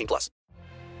conditions. 18+.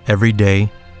 Every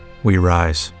day, we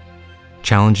rise,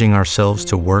 challenging ourselves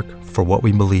to work for what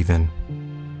we believe in.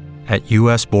 At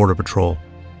U.S. Border Patrol,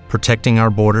 protecting our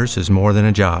borders is more than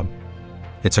a job.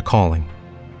 It's a calling.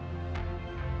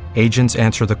 Agents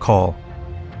answer the call,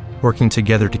 working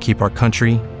together to keep our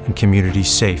country and communities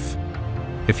safe.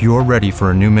 If you're ready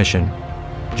for a new mission,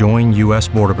 join U.S.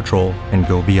 Border Patrol and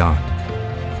go beyond.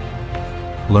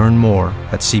 Learn more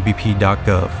at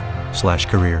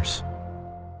cbp.gov/careers.